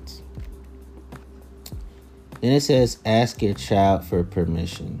experience. Then it says, ask your child for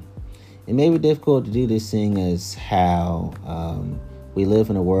permission. It may be difficult to do this, seeing as how we live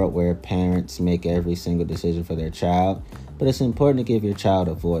in a world where parents make every single decision for their child, but it's important to give your child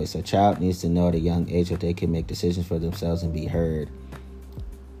a voice. A child needs to know at a young age that they can make decisions for themselves and be heard.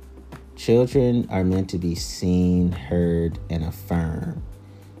 Children are meant to be seen, heard, and affirmed.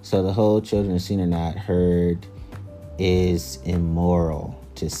 So the whole children are seen or not heard is immoral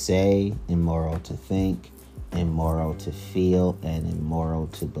to say, immoral to think, immoral to feel, and immoral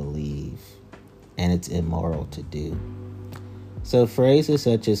to believe. And it's immoral to do. So phrases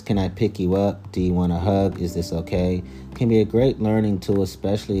such as, can I pick you up? Do you want a hug? Is this okay? Can be a great learning tool,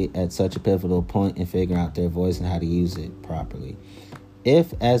 especially at such a pivotal point in figuring out their voice and how to use it properly.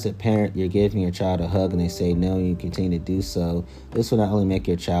 If, as a parent, you're giving your child a hug and they say no and you continue to do so, this will not only make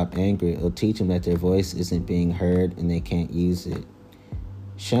your child angry, it will teach them that their voice isn't being heard and they can't use it.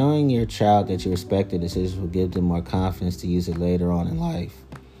 Showing your child that you respect their decisions will give them more confidence to use it later on in life.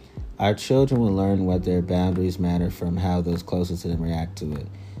 Our children will learn what their boundaries matter from how those closest to them react to it.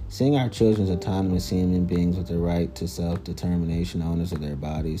 Seeing our children as autonomous human beings with the right to self-determination, owners of their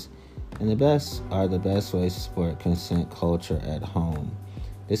bodies, and the best ways to support consent culture at home.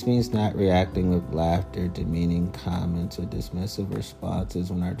 This means not reacting with laughter, demeaning comments, or dismissive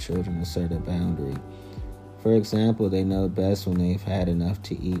responses when our children assert a boundary. For example, they know best when they've had enough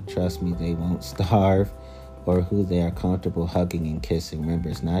to eat. Trust me, they won't starve. Or who they are comfortable hugging and kissing. Remember,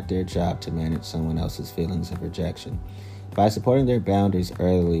 it's not their job to manage someone else's feelings of rejection. By supporting their boundaries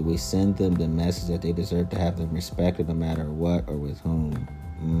early, we send them the message that they deserve to have them respected no matter what or with whom.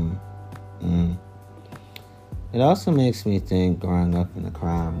 It also makes me think, growing up in the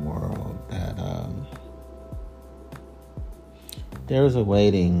crime world, that there was a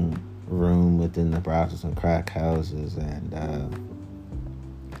waiting room within the brothels and crack houses, and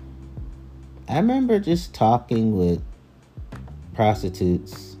I remember just talking with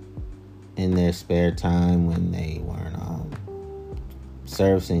prostitutes in their spare time when they weren't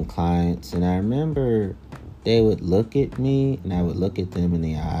servicing clients. And I remember they would look at me and I would look at them in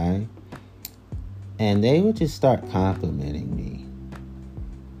the eye. And they would just start complimenting me.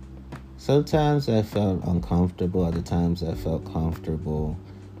 Sometimes I felt uncomfortable. Other times I felt comfortable.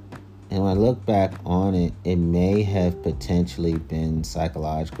 And when I look back on it, it may have potentially been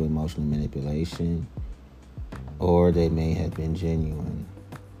psychological, emotional manipulation, or they may have been genuine.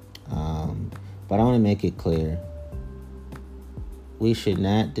 But I want to make it clear, we should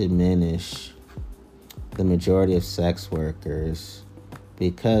not diminish the majority of sex workers,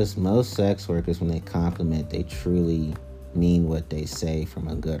 because most sex workers, when they compliment, they truly mean what they say from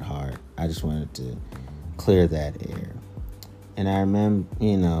a good heart. I just wanted to clear that air. And I remember,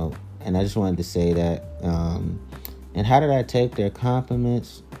 and I just wanted to say that. And how did I take their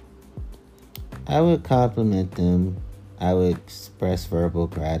compliments? I would compliment them. I would express verbal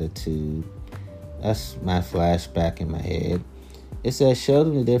gratitude. That's my flashback in my head. It says, show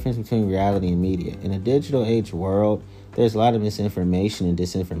them the difference between reality and media. In a digital age world, there's a lot of misinformation and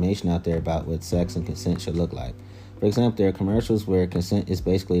disinformation out there about what sex and consent should look like. For example, there are commercials where consent is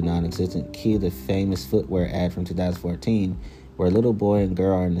basically non-existent. Cue the famous footwear ad from 2014, where a little boy and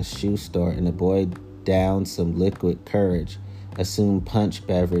girl are in a shoe store and the boy downs some liquid courage, assume punch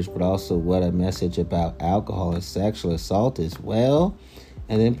beverage, but also what a message about alcohol and sexual assault is. Well,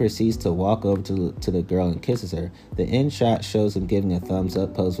 and then proceeds to walk over to the girl and kisses her. The end shot shows him giving a thumbs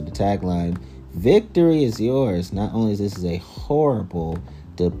up pose with the tagline, "Victory is yours." Not only is this a horrible,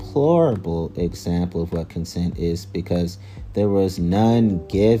 deplorable example of what consent is, because there was none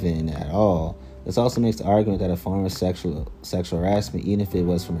given at all. This also makes the argument that a form of sexual harassment, even if it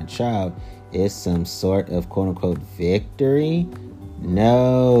was from a child, is some sort of quote-unquote victory.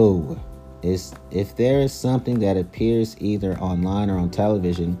 No. If there is something that appears either online or on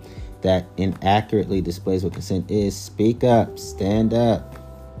television that inaccurately displays what consent is, speak up, stand up,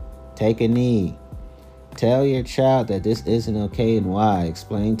 take a knee. Tell your child that this isn't okay and why.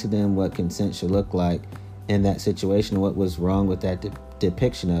 Explain to them what consent should look like in that situation, what was wrong with that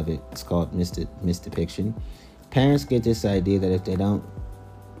depiction of it. It's called misdepiction. Parents get this idea that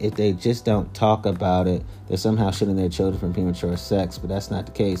if they just don't talk about it, they're somehow shielding their children from premature sex, but that's not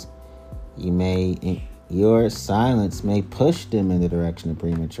the case. Your silence may push them in the direction of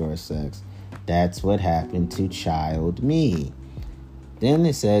premature sex. That's what happened to child me. Then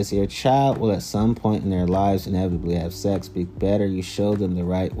it says your child will at some point in their lives inevitably have sex. Be better you show them the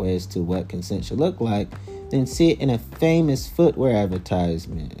right way as to what consent should look like than see it in a famous footwear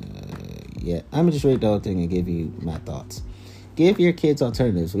advertisement. I'm going to just read the whole thing and give you my thoughts. Give your kids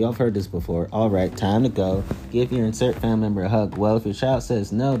alternatives. We all heard this before. All right, time to go. Give your insert family member a hug. Well, if your child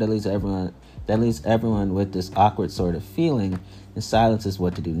says no, that leaves everyone with this awkward sort of feeling, and silence is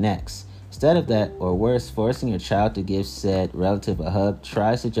what to do next. Instead of that, or worse, forcing your child to give said relative a hug,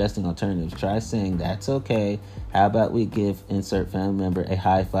 try suggesting alternatives. Try saying, that's okay. How about we give insert family member a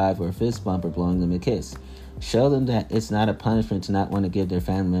high five or a fist bump or blowing them a kiss? Show them that it's not a punishment to not want to give their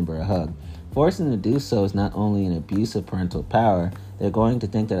family member a hug. Forcing them to do so is not only an abuse of parental power, they're going to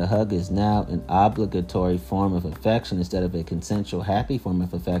think that a hug is now an obligatory form of affection instead of a consensual, happy form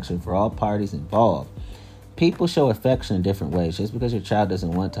of affection for all parties involved. People show affection in different ways. Just because your child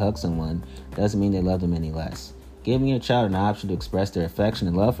doesn't want to hug someone doesn't mean they love them any less. Giving your child an option to express their affection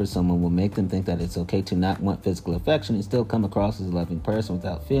and love for someone will make them think that it's okay to not want physical affection and still come across as a loving person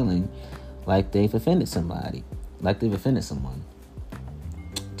without feeling like they've offended someone.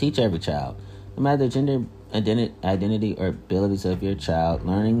 Teach every child, no matter the gender, identity, or abilities of your child,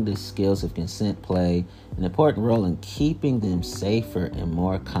 learning the skills of consent play an important role in keeping them safer and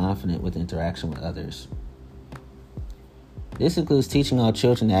more confident with interaction with others. This includes teaching all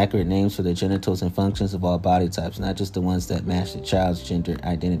children accurate names for the genitals and functions of all body types, not just the ones that match the child's gender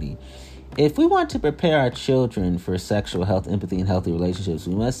identity. If we want to prepare our children for sexual health, empathy, and healthy relationships,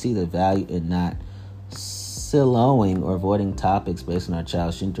 we must see the value in not siloing or avoiding topics based on our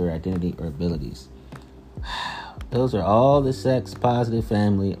child's gender identity or abilities. Those are all the sex positive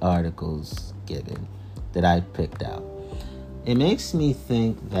family articles given that I picked out. It makes me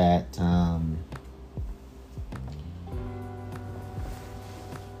think that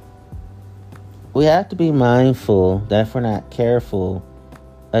we have to be mindful that if we're not careful,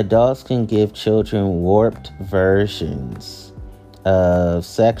 adults can give children warped versions of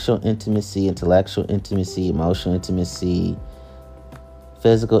sexual intimacy, intellectual intimacy, emotional intimacy,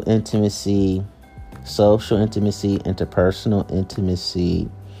 physical intimacy, social intimacy, interpersonal intimacy,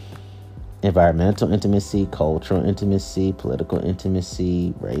 environmental intimacy, cultural intimacy, political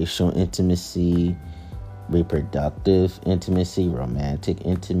intimacy, racial intimacy, reproductive intimacy, romantic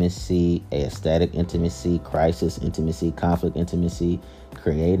intimacy, aesthetic intimacy, crisis intimacy, conflict intimacy,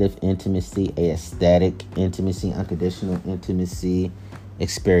 creative intimacy, aesthetic intimacy, unconditional intimacy,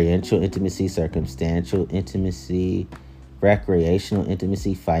 experiential intimacy, circumstantial intimacy, recreational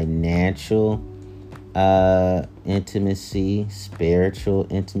intimacy, financial intimacy, spiritual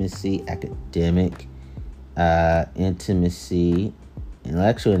intimacy, academic intimacy,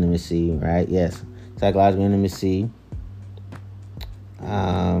 intellectual intimacy, right? Yes. Psychological intimacy,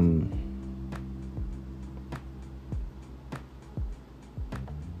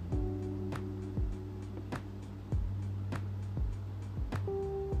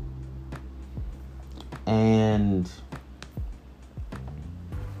 and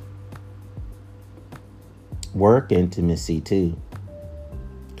work intimacy too,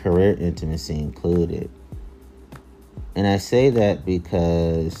 career intimacy included. And I say that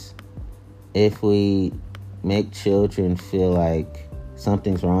because if we make children feel like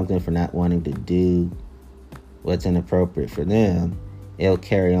something's wrong with them for not wanting to do what's inappropriate for them, it'll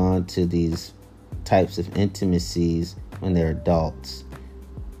carry on to these types of intimacies when they're adults,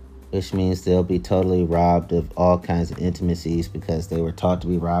 which means they'll be totally robbed of all kinds of intimacies because they were taught to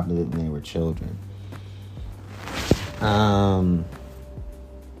be robbed of it when they were children.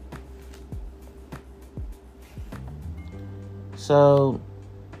 So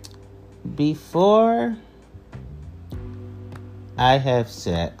before I have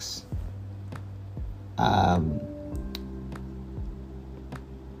sex,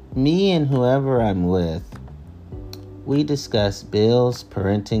 me and whoever I'm with, we discuss bills,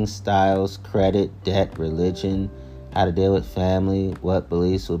 parenting styles, credit, debt, religion, how to deal with family, what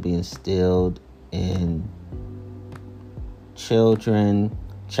beliefs will be instilled in children,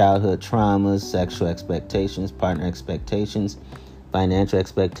 childhood traumas, sexual expectations, partner expectations, financial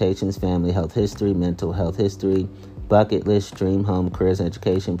expectations, family health history, mental health history, bucket list, dream home, careers,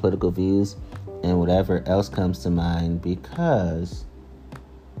 education, political views, and whatever else comes to mind, because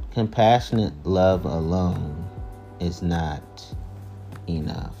compassionate love alone is not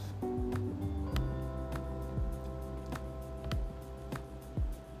enough.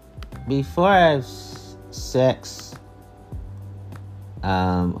 Before I have sex,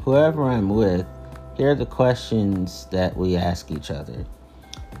 whoever I'm with, here are the questions that we ask each other.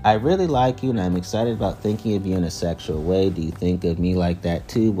 I really like you and I'm excited about thinking of you in a sexual way. Do you think of me like that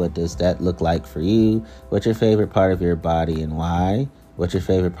too? What does that look like for you? What's your favorite part of your body and why? What's your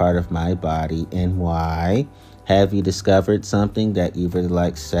favorite part of my body and why? Have you discovered something that you really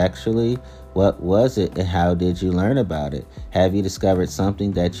like sexually? What was it and how did you learn about it? Have you discovered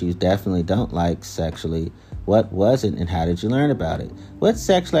something that you definitely don't like sexually? What was it and how did you learn about it? What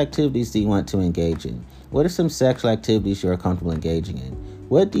sexual activities do you want to engage in? What are some sexual activities you're comfortable engaging in?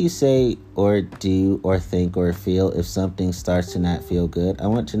 What do you say or do or think or feel if something starts to not feel good? I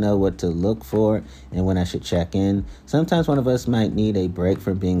want to know what to look for and when I should check in. Sometimes one of us might need a break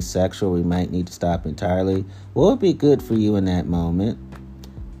from being sexual. We might need to stop entirely. What would be good for you in that moment?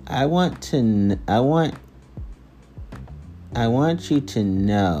 I want I want you to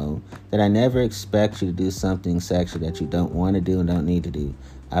know that I never expect you to do something sexual that you don't want to do and don't need to do.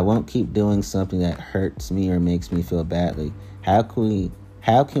 I won't keep doing something that hurts me or makes me feel badly. How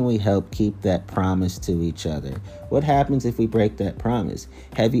can we help keep that promise to each other? What happens if we break that promise?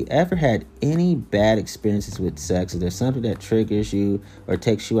 Have you ever had any bad experiences with sex? Is there something that triggers you or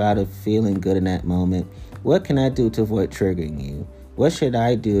takes you out of feeling good in that moment? What can I do to avoid triggering you? What should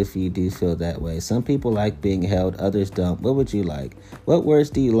I do if you do feel that way? Some people like being held, others don't. What would you like? What words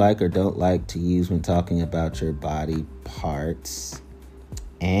do you like or don't like to use when talking about your body parts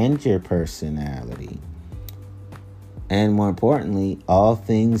and your personality? And more importantly, all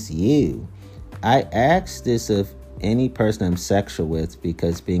things you. I ask this of any person I'm sexual with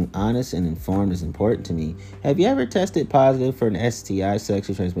because being honest and informed is important to me. Have you ever tested positive for an STI,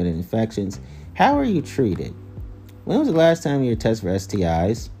 sexually transmitted infections? How are you treated? When was the last time you were tested for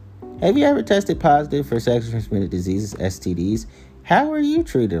STIs? Have you ever tested positive for sexually transmitted diseases, STDs? How are you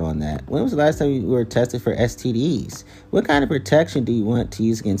treated on that? When was the last time you were tested for STDs? What kind of protection do you want to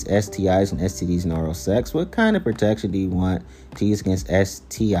use against STIs and STDs in oral sex? What kind of protection do you want to use against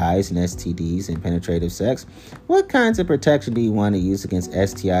STIs and STDs in penetrative sex? What kinds of protection do you want to use against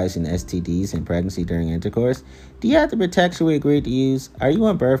STIs and STDs in pregnancy during intercourse? Do you have the protection we agreed to use? Are you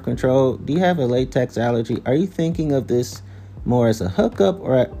on birth control? Do you have a latex allergy? Are you thinking of this more as a hookup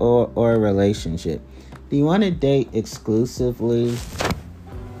or a relationship? Do you want to date exclusively?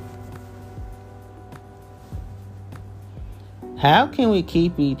 How can we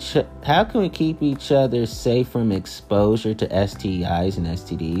keep each other safe from exposure to STIs and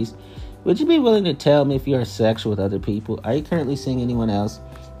STDs? Would you be willing to tell me if you are sexual with other people? Are you currently seeing anyone else?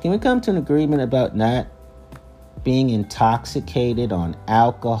 Can we come to an agreement about not being intoxicated on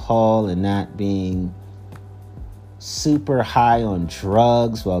alcohol and not being super high on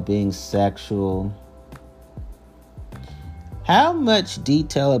drugs while being sexual? How much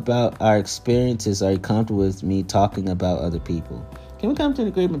detail about our experiences are you comfortable with me talking about other people? Can we come to an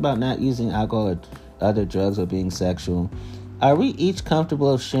agreement about not using alcohol or other drugs or being sexual? Are we each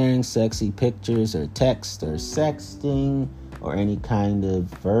comfortable of sharing sexy pictures or text or sexting or any kind of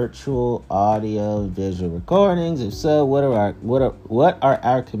virtual audio and visual recordings? If so, what are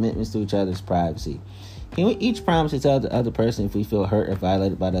our commitments to each other's privacy? Can we each promise to tell the other person if we feel hurt or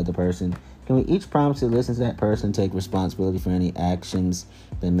violated by the other person? Can we each promise to listen to that person and take responsibility for any actions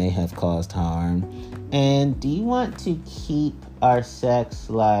that may have caused harm? And do you want to keep our sex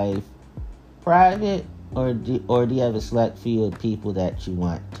life private, or do you have a select few of people that you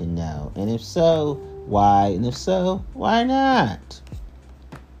want to know? And if so, why? And if so, why not?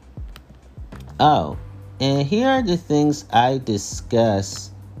 Oh, and here are the things I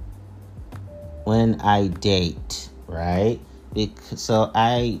discuss when I date, right?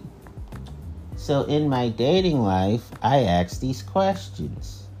 So in my dating life, I ask these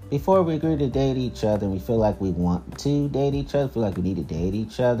questions. Before we agree to date each other and we feel like we want to date each other, feel like we need to date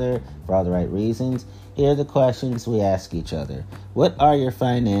each other for all the right reasons, here are the questions we ask each other. What are your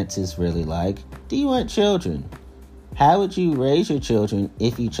finances really like? Do you want children? How would you raise your children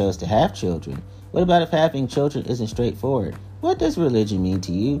if you chose to have children? What about if having children isn't straightforward? What does religion mean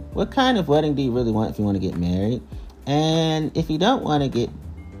to you? What kind of wedding do you really want if you want to get married? And if you don't want to get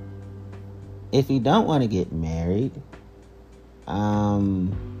married,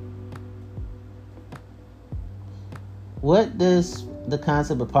 what does the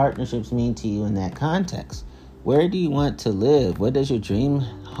concept of partnerships mean to you in that context? Where do you want to live? What does your dream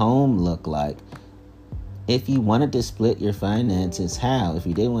home look like? If you wanted to split your finances, how? If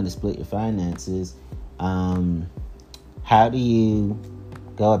you didn't want to split your finances, how do you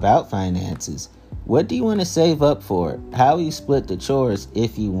go about finances? What do you want to save up for? How will you split the chores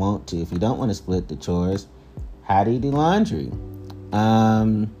if you want to? If you don't want to split the chores, how do you do laundry?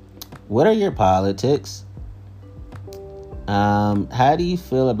 What are your politics? How do you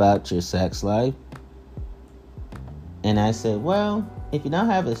feel about your sex life? And I said, well, if you don't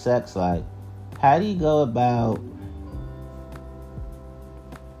have a sex life, how do you go about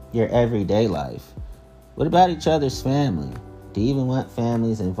your everyday life? What about each other's family? Do you even want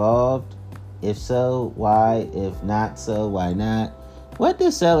families involved? If so, why? If not so, why not? What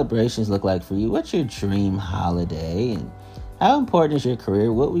do celebrations look like for you? What's your dream holiday? And how important is your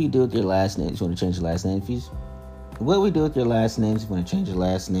career? What will you do with your last name if you want to change your last name? What will you do with your last names if you want to change your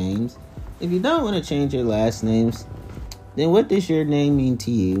last names? If you don't want to change your last names, then what does your name mean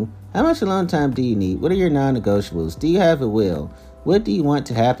to you? How much alone time do you need? What are your non-negotiables? Do you have a will? What do you want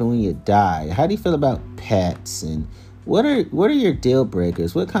to happen when you die? How do you feel about pets? And what are your deal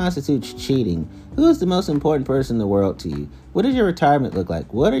breakers? What constitutes cheating? Who is the most important person in the world to you? What does your retirement look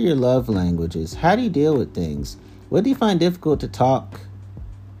like? What are your love languages? How do you deal with things? What do you find difficult to talk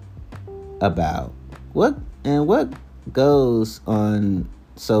about? What goes on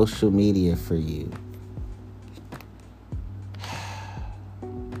social media for you?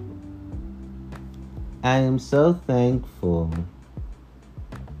 I am so thankful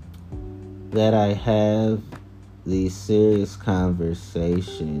that I have these serious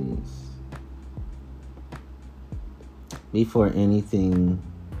conversations before anything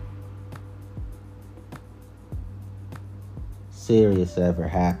serious ever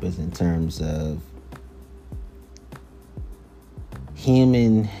happens in terms of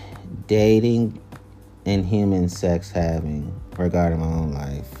human dating and human sex having regarding my own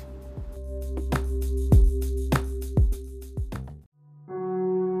life.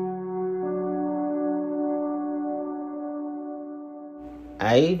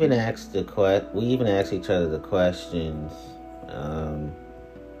 We even asked each other the questions.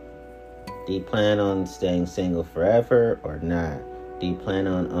 Do you plan on staying single forever or not? Do you plan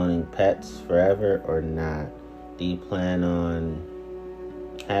on owning pets forever or not? Do you plan on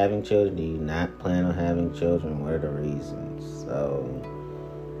having children? Do you not plan on having children? What are the reasons? So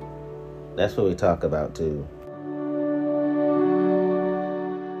that's what we talk about too.